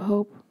moment of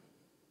hope.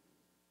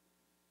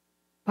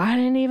 I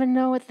didn't even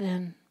know it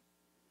then.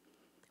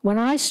 When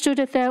I stood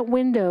at that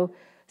window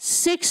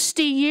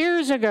 60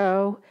 years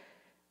ago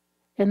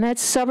in that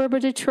suburb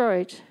of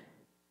Detroit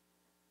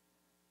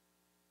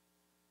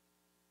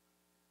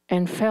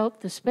and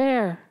felt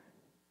despair,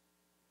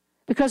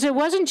 because it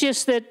wasn't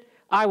just that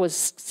I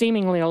was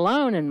seemingly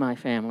alone in my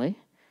family.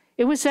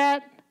 It was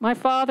that my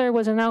father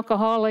was an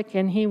alcoholic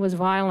and he was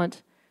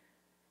violent.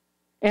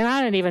 And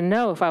I didn't even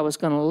know if I was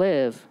going to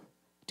live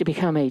to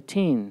become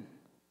 18.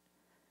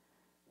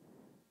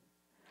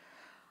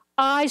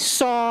 I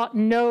saw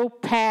no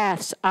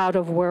paths out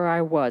of where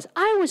I was.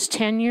 I was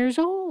 10 years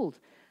old.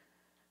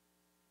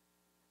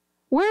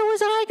 Where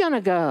was I going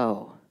to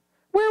go?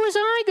 Where was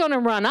I going to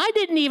run? I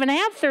didn't even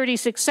have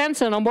 36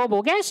 cents on a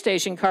mobile gas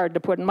station card to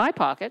put in my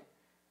pocket.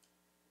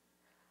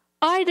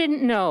 I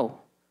didn't know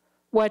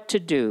what to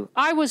do.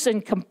 I was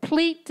in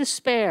complete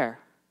despair.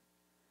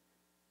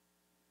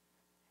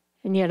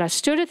 And yet I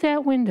stood at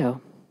that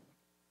window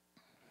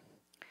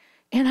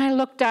and I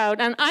looked out,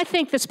 and I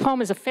think this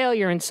poem is a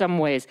failure in some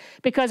ways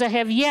because I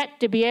have yet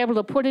to be able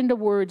to put into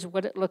words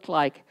what it looked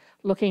like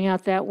looking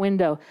out that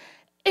window.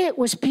 It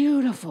was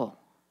beautiful.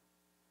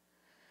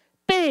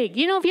 Big.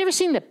 You know, have you ever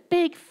seen the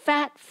big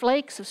fat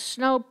flakes of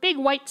snow, big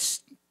white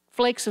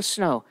flakes of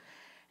snow?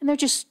 And they're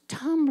just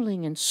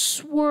tumbling and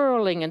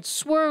swirling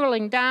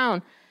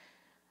down.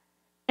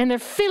 And they're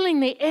filling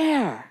the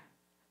air.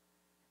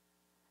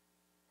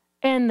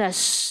 And the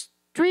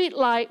street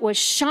light was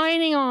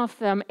shining off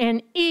them,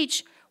 and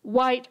each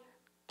white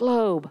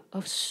globe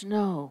of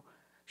snow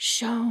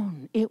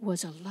shone. It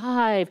was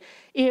alive.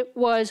 It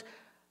was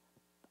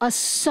a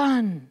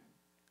sun,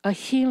 a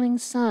healing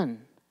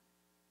sun.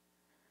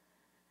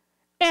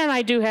 And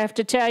I do have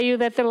to tell you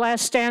that the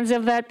last stanza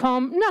of that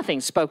poem, nothing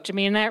spoke to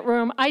me in that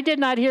room. I did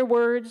not hear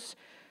words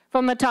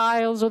from the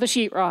tiles or the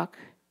sheetrock.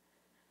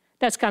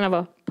 That's kind of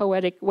a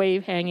poetic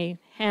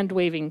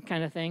hand-waving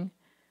kind of thing,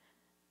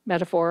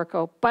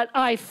 metaphorical. But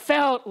I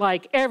felt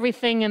like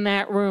everything in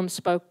that room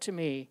spoke to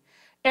me.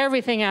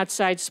 Everything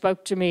outside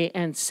spoke to me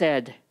and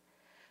said,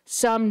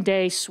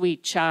 someday,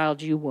 sweet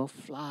child, you will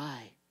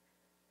fly.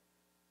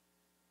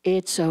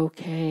 It's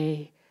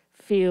okay.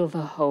 Feel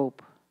the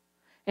hope.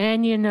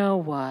 And you know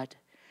what?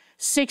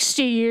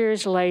 60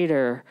 years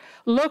later,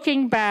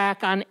 looking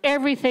back on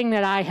everything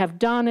that I have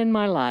done in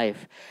my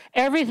life,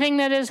 everything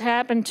that has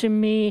happened to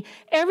me,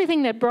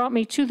 everything that brought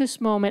me to this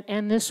moment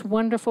and this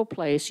wonderful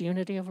place,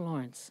 Unity of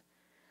Lawrence,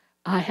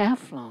 I have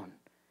flown.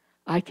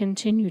 I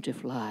continue to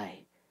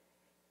fly.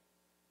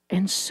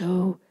 And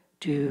so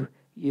do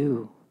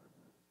you.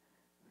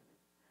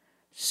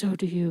 So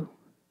do you.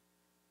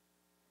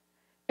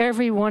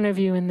 Every one of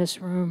you in this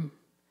room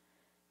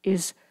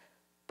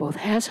both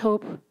has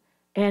hope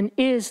and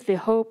is the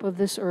hope of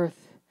this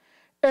earth.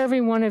 Every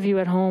one of you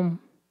at home,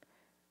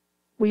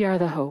 we are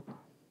the hope.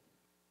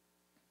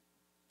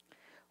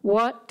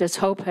 What does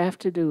hope have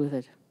to do with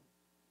it?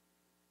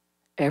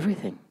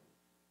 Everything.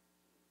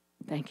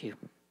 Thank you.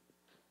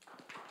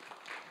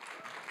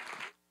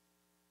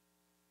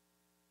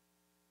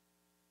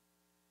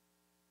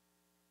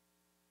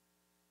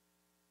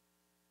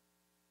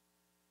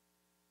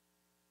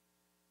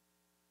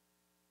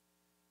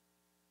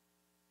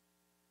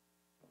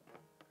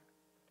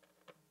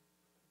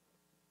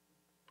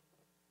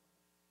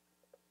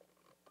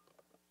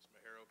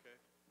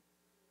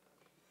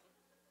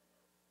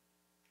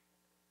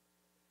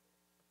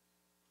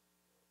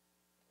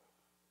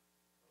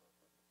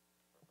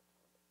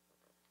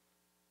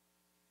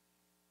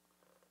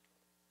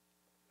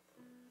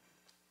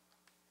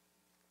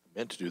 I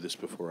meant to do this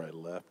before I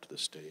left the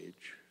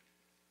stage.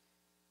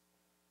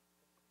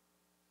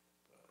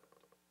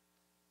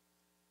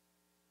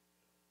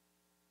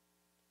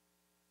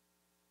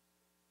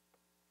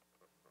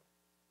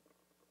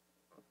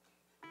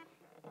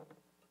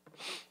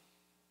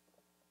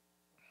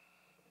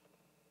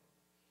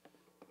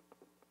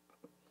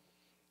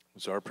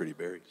 Those are pretty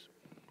berries.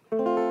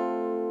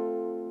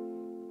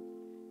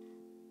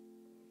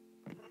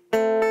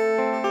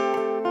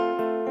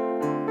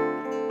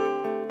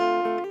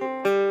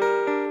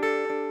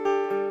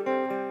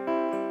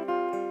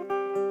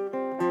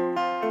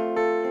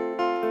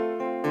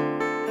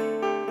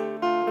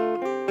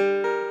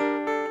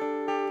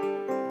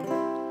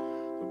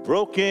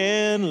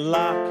 Broken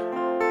lock,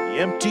 the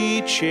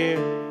empty chair,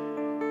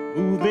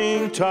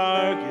 moving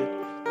target,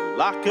 the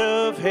lock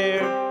of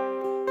hair,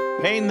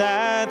 pain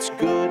that's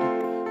good,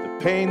 the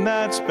pain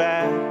that's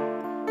bad,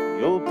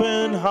 the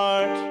open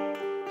heart,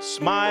 the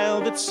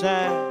smile that's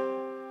sad.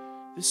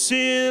 This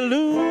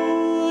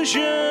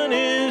illusion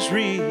is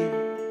real.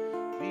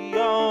 We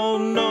all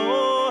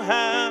know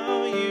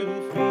how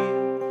you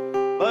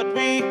feel, but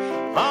we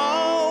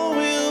all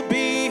will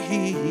be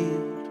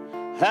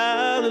healed.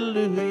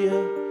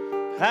 Hallelujah.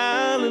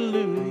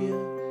 Hallelujah.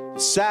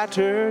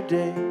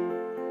 Saturday,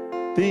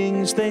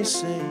 things they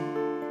say,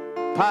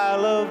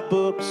 pile of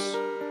books,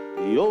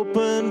 the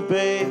open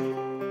bay,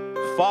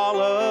 the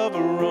fall of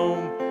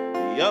Rome,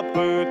 the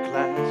upper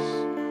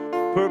class,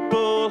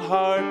 purple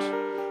heart,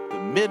 the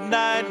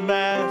midnight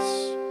mass.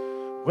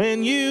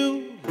 When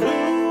you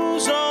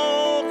lose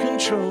all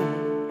control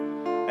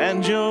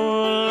and you're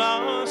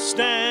lost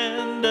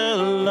and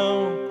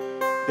alone,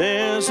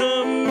 there's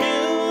a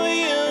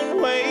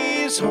million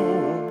ways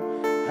home.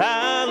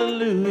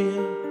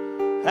 Hallelujah,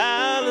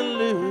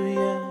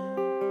 hallelujah.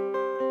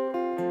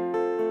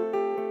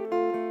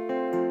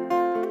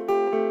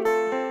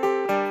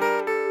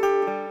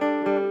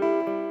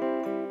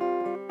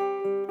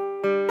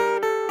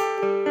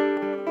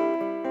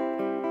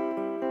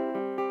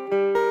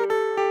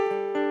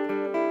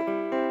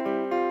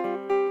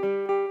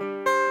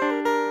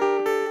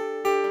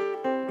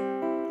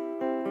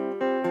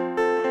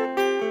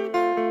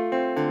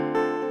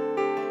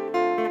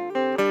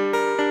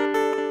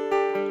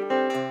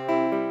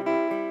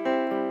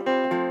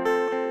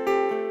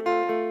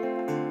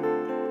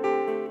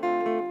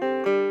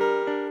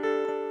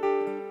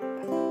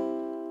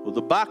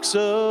 Well, the box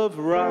of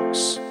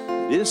rocks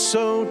that is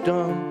so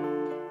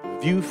dumb, the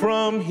view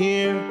from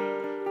here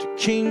to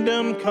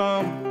kingdom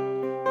come,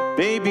 the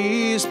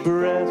baby's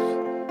breath,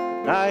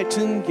 the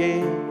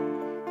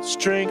nightingale, the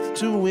strength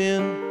to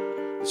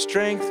win, the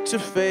strength to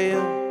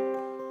fail.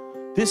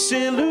 This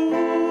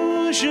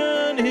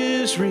illusion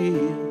is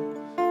real.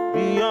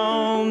 We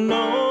all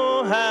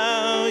know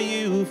how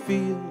you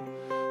feel,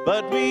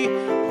 but we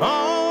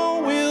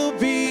all will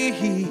be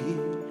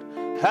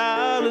healed.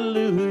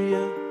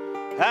 Hallelujah,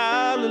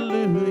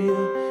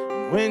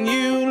 hallelujah. When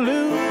you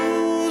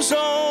lose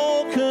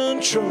all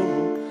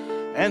control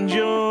and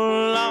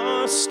you're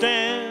lost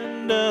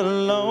and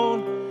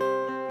alone,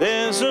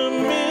 there's a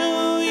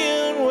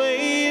million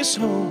ways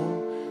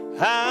home.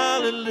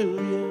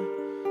 Hallelujah,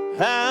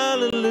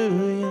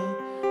 hallelujah,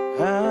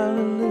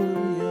 hallelujah.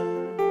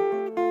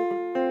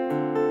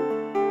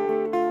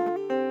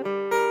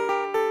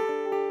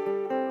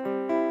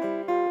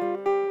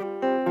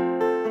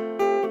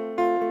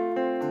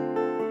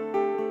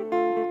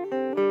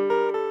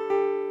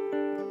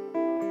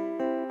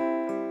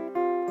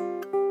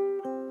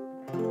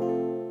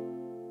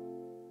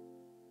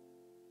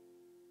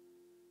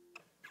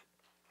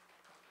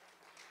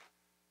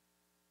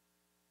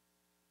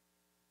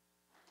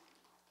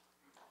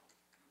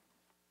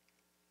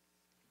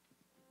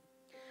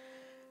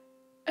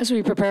 As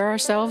we prepare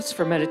ourselves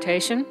for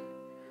meditation,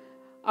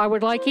 I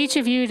would like each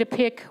of you to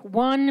pick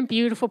one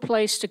beautiful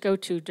place to go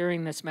to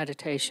during this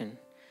meditation.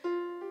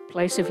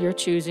 Place of your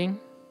choosing.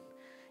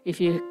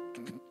 If you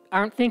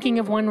aren't thinking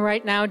of one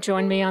right now,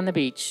 join me on the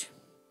beach.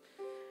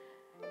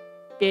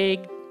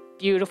 Big,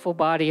 beautiful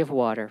body of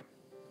water.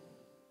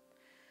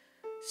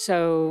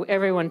 So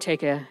everyone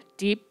take a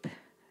deep,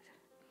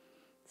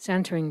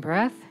 centering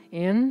breath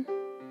in,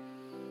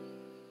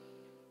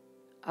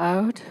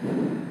 out.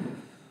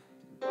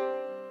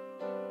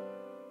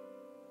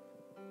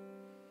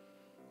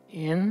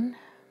 In,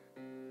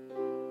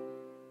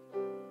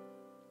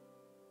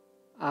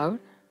 out,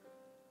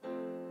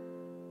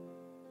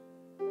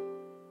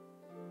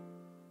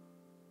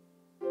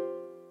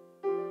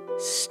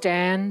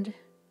 stand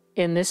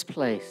in this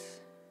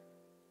place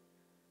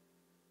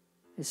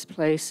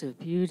of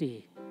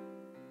beauty.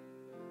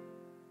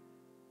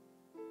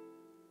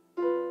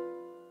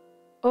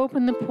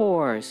 Open the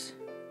pores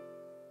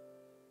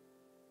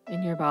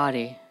in your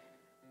body.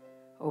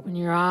 Open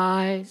your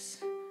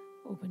eyes.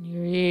 Open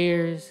your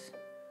ears.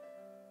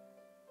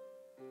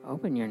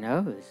 Open your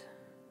nose.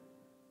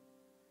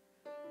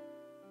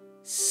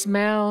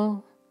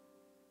 Smell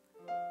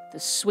the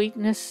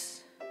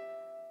sweetness.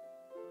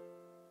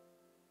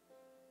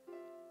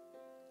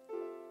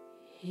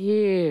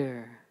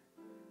 Hear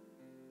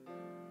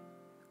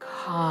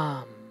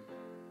calm.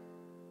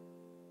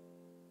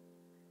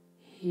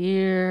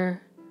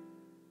 Hear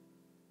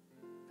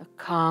the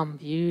calm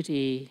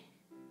beauty.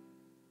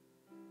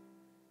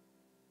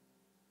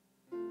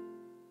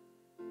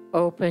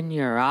 Open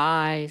your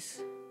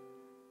eyes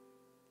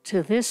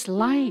to this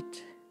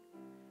light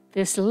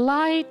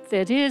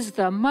that is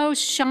the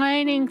most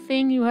shining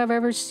thing you have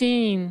ever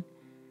seen.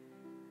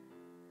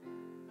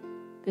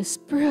 This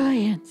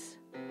brilliance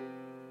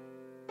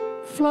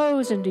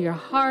flows into your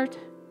heart,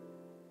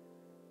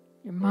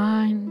 your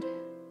mind,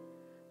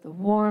 the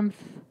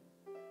warmth.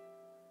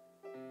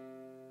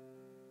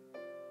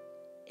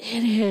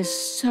 It is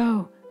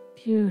so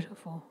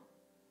beautiful.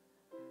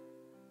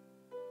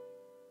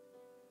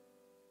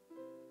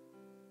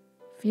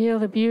 Feel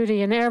the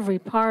beauty in every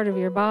part of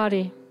your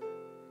body.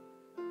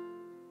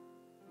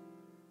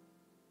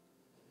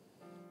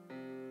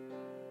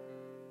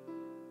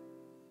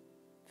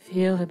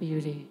 Feel the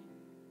beauty.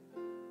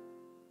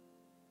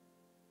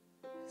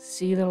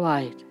 See the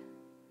light.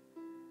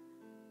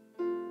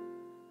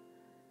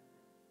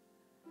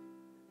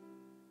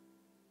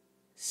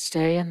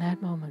 Stay in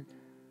that moment.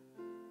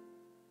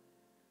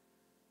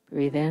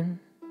 Breathe in.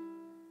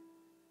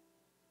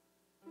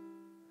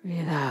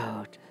 Breathe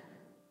out.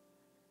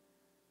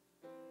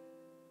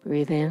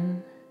 Breathe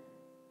in,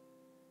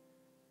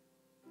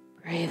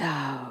 breathe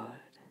out.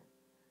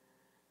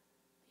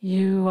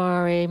 You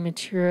are a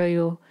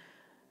material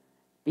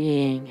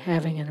being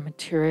having a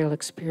material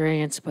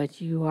experience, but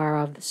you are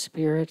of the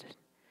Spirit.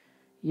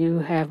 You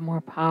have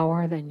more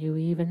power than you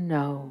even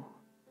know.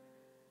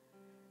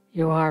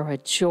 You are a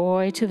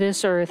joy to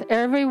this earth.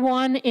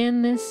 Everyone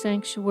in this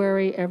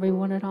sanctuary,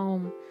 everyone at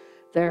home,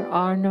 there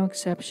are no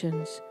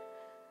exceptions.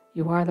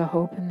 You are the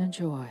hope and the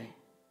joy.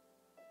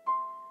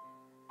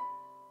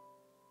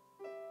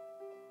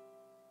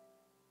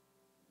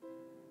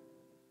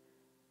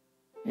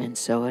 And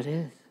so it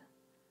is.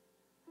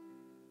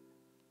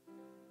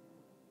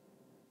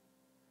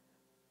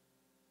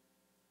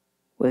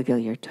 Wiggle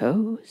your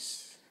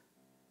toes.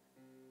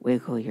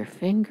 Wiggle your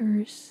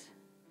fingers.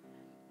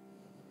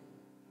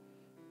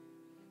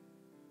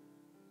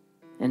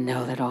 And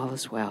know that all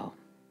is well.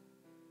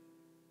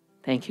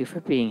 Thank you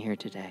for being here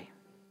today.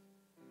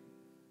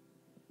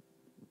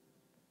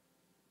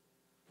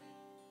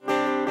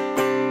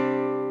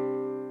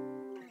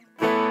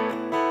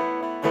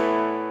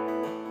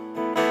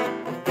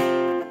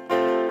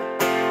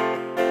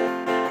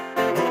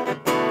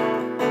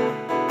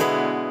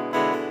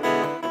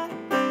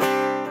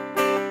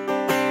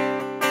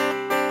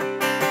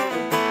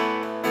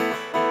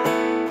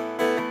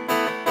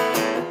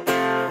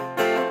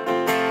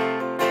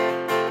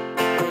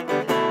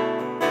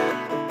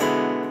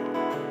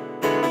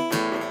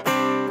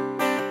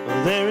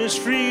 There is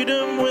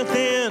freedom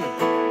within,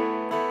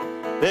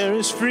 there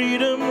is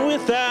freedom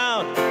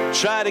without.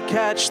 Try to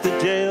catch the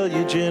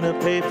deluge in a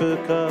paper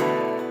cup.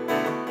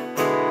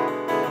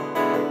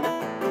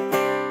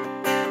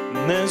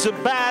 And there's a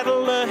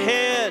battle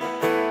ahead,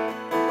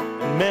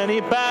 and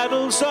many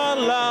battles are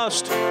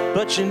lost,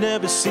 but you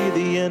never see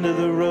the end of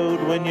the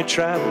road when you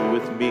travel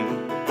with me.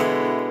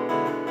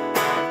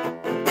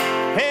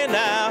 Hey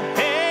now,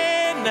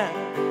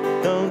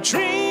 don't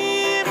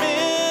dream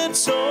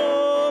it's over.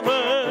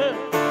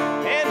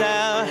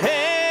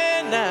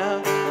 Hey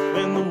now,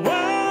 when the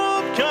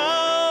world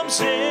comes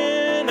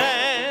in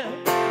and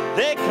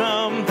they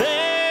come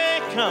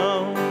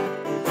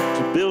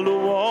to build a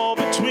wall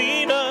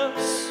between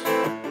us,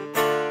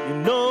 you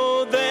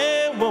know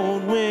they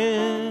won't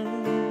win.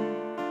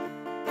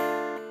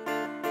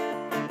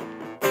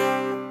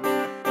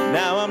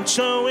 Now I'm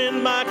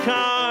towing my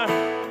car,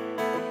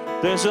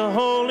 there's a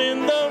hole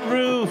in the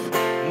roof.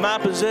 My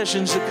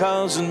possessions are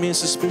causing me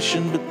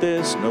suspicion, but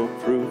there's no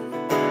proof.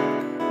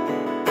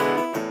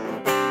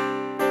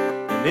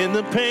 And in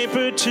the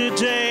paper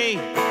today,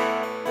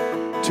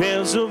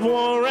 tales of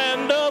war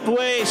and of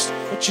waste,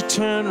 but you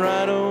turn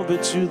right over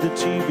to the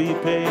TV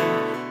page.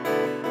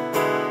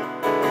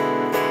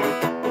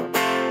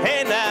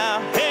 Hey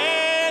now,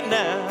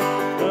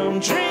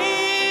 don't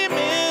dream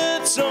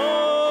it's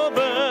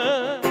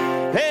over.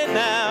 Hey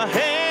now,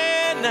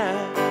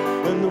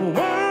 when the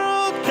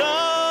world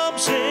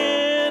comes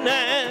in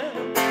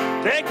and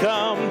they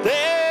come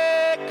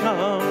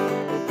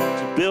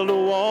to build a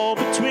wall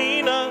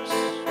between us.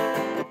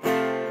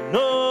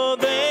 No,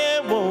 they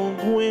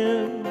won't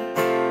win.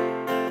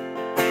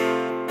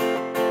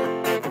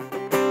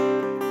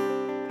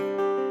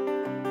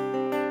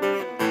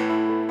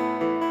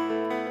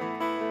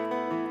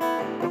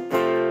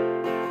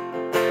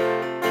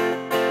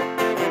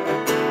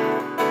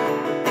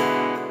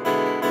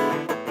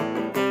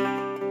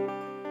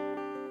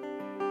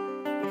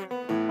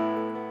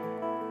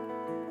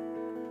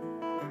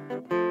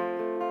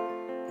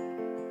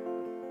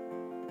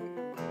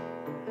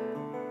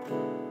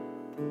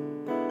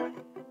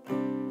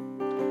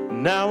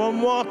 Now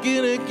I'm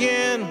walking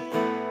again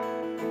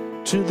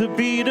to the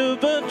beat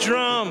of a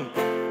drum,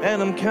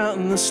 and I'm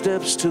counting the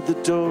steps to the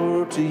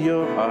door to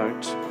your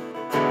heart.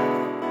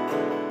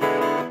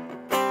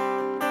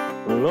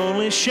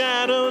 Lonely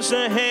shadows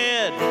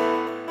ahead,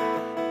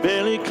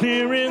 barely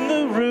clearing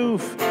the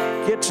roof.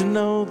 Get to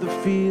know the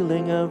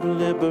feeling of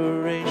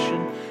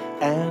liberation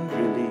and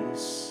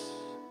release.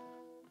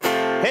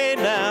 Hey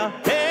now,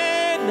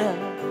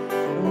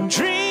 don't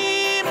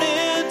dream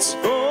it's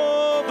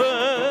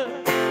over.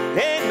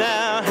 Hey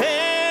now,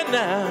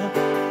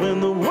 when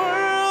the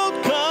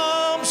world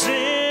comes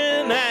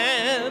in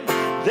and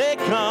they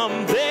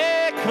come to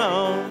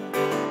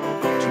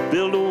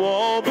build a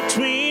wall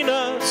between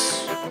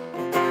us.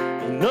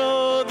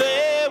 No,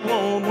 they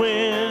won't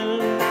win.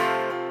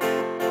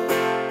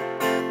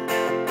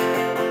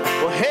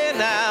 Well, hey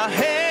now,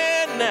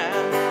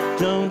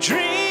 don't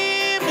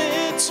dream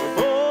it's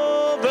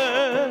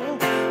over.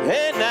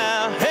 Hey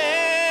now,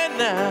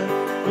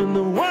 when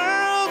the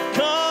world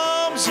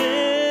comes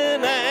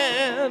in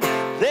and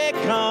they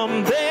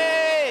come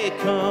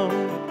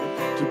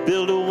to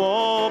build a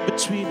wall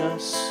between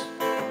us.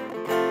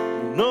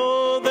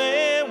 No,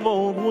 they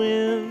won't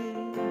win.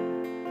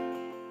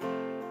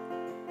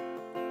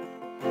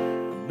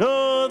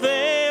 No,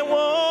 they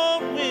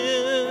won't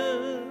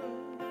win.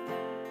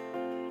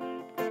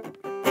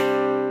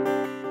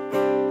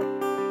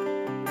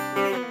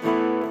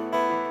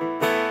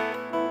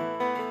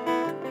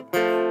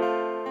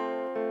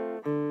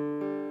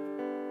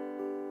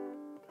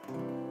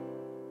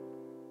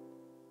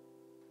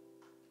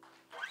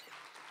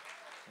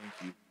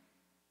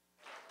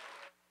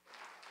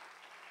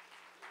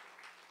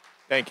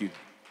 Thank you. Thank you.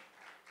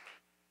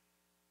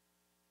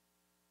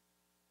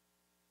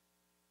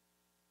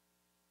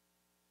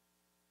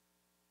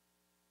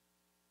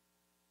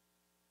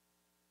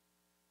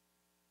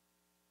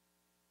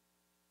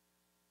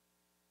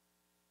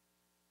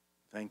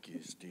 Thank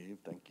you, Steve.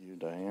 Thank you,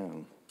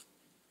 Diane.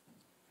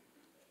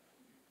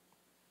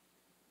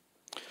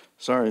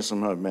 Sorry,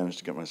 somehow I've managed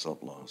to get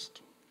myself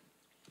lost.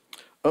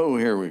 Oh,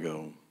 here we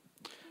go.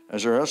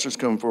 As our ushers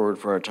come forward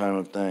for our time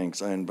of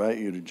thanks, I invite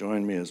you to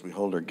join me as we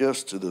hold our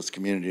gifts to this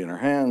community in our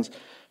hands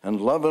and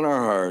love in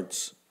our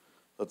hearts.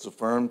 Let's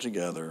affirm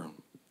together.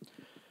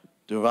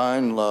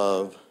 Divine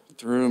love,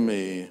 through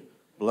me,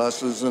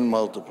 blesses and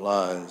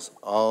multiplies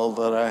all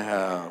that I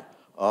have,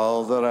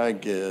 all that I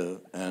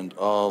give, and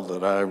all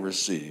that I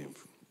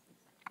receive.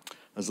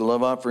 As the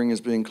love offering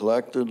is being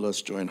collected,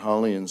 let's join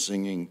Holly in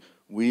singing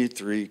We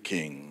Three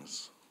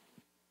Kings.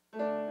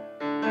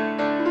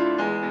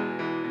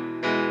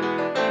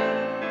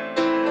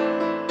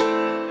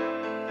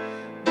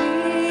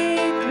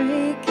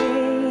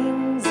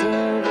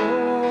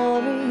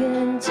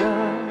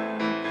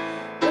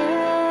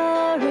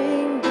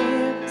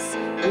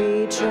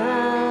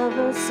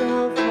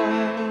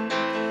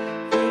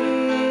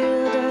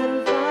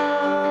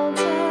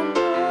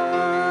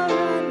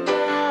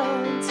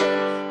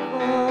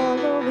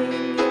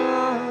 Following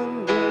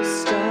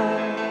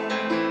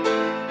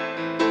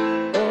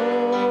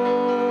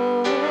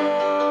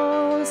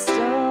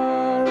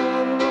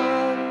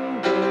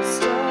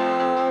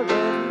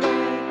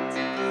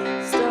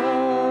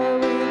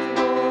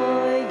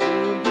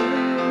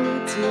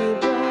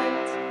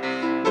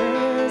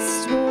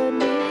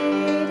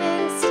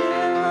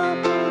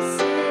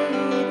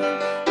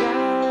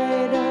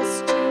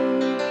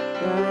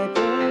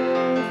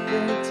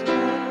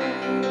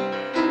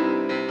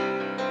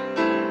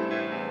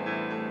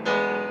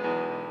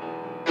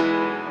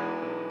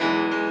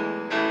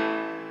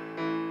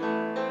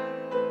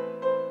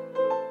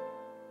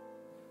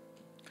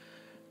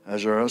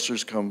As our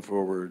ushers come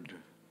forward,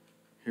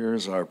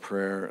 here's our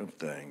prayer of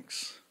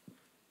thanks.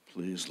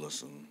 Please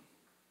listen.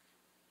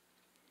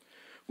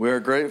 We are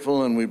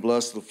grateful and we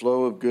bless the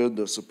flow of good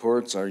that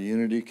supports our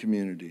Unity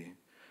community.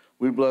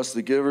 We bless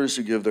the givers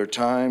who give their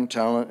time,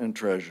 talent, and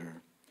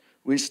treasure.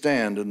 We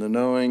stand in the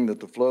knowing that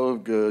the flow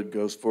of good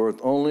goes forth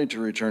only to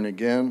return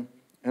again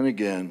and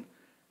again,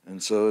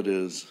 and so it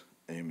is.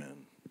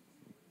 Amen.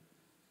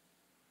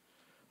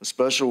 A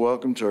special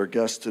welcome to our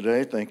guests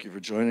today. Thank you for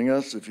joining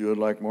us. If you would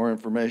like more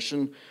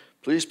information,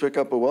 please pick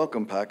up a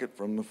welcome packet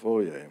from the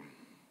foyer.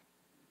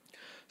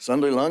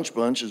 Sunday Lunch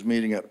Bunch is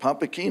meeting at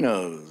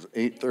Papakino's,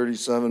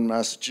 837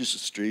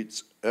 Massachusetts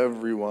Street.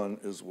 Everyone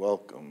is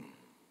welcome.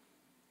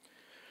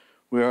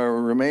 We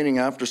are remaining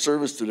after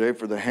service today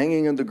for the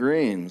Hanging of the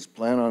Greens.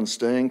 Plan on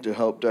staying to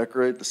help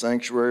decorate the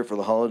sanctuary for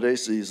the holiday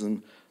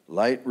season.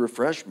 Light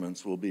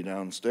refreshments will be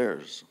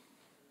downstairs.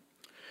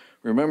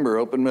 Remember,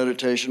 open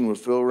meditation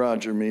with Phil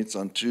Roger meets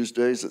on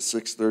Tuesdays at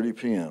 6:30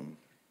 p.m.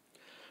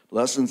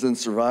 Lessons in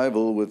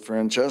Survival with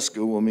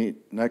Francesca will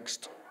meet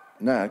next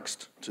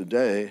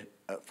today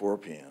at 4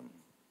 p.m.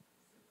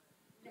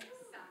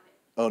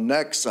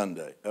 Next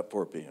Sunday at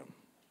 4 p.m.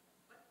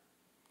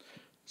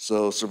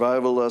 So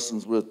survival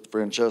lessons with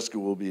Francesca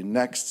will be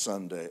next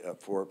Sunday at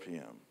 4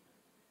 p.m.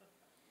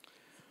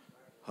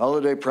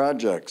 Holiday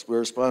projects.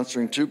 We're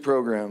sponsoring two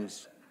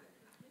programs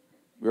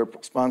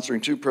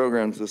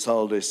this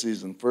holiday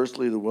season.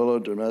 Firstly, the Willow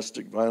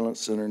Domestic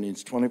Violence Center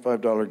needs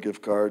 $25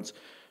 gift cards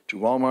to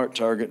Walmart,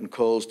 Target, and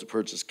Kohl's to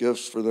purchase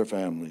gifts for their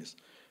families.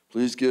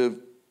 Please give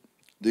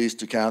these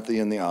to Kathy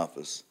in the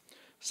office.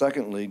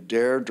 Secondly,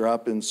 Dare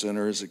Drop-In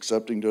Center is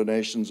accepting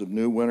donations of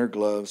new winter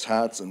gloves,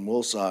 hats, and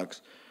wool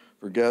socks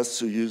for guests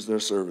who use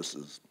their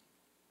services.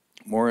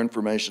 More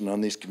information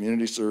on these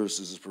community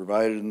services is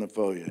provided in the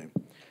foyer.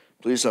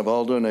 Please have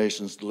all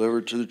donations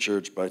delivered to the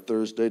church by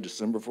Thursday,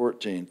 December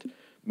 14th.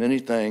 Many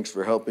thanks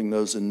for helping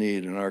those in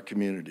need in our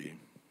community.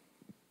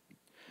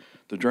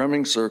 The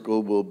Drumming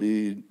Circle will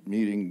be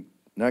meeting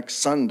next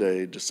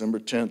Sunday, December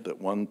 10th at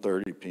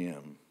 1:30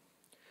 p.m.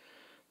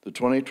 The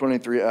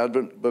 2023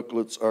 Advent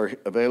booklets are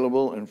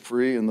available and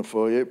free in the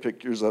foyer.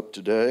 Pick yours up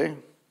today.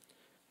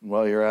 And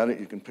while you're at it,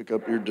 you can pick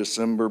up your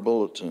December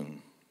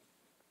bulletin.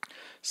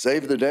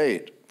 Save the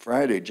date.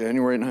 Friday,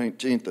 January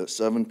 19th at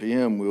 7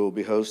 p.m., we will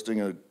be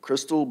hosting a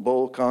Crystal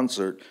Bowl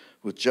concert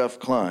with Jeff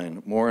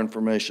Klein. More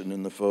information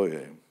in the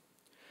foyer.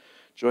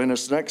 Join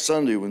us next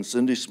Sunday when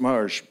Cindy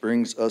Smarsh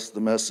brings us the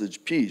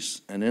message,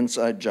 Peace, an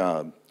Inside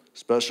Job.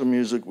 Special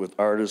music with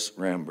artist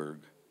Ramberg.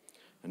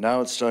 And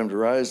now it's time to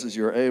rise as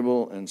you're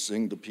able and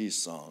sing the peace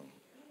song.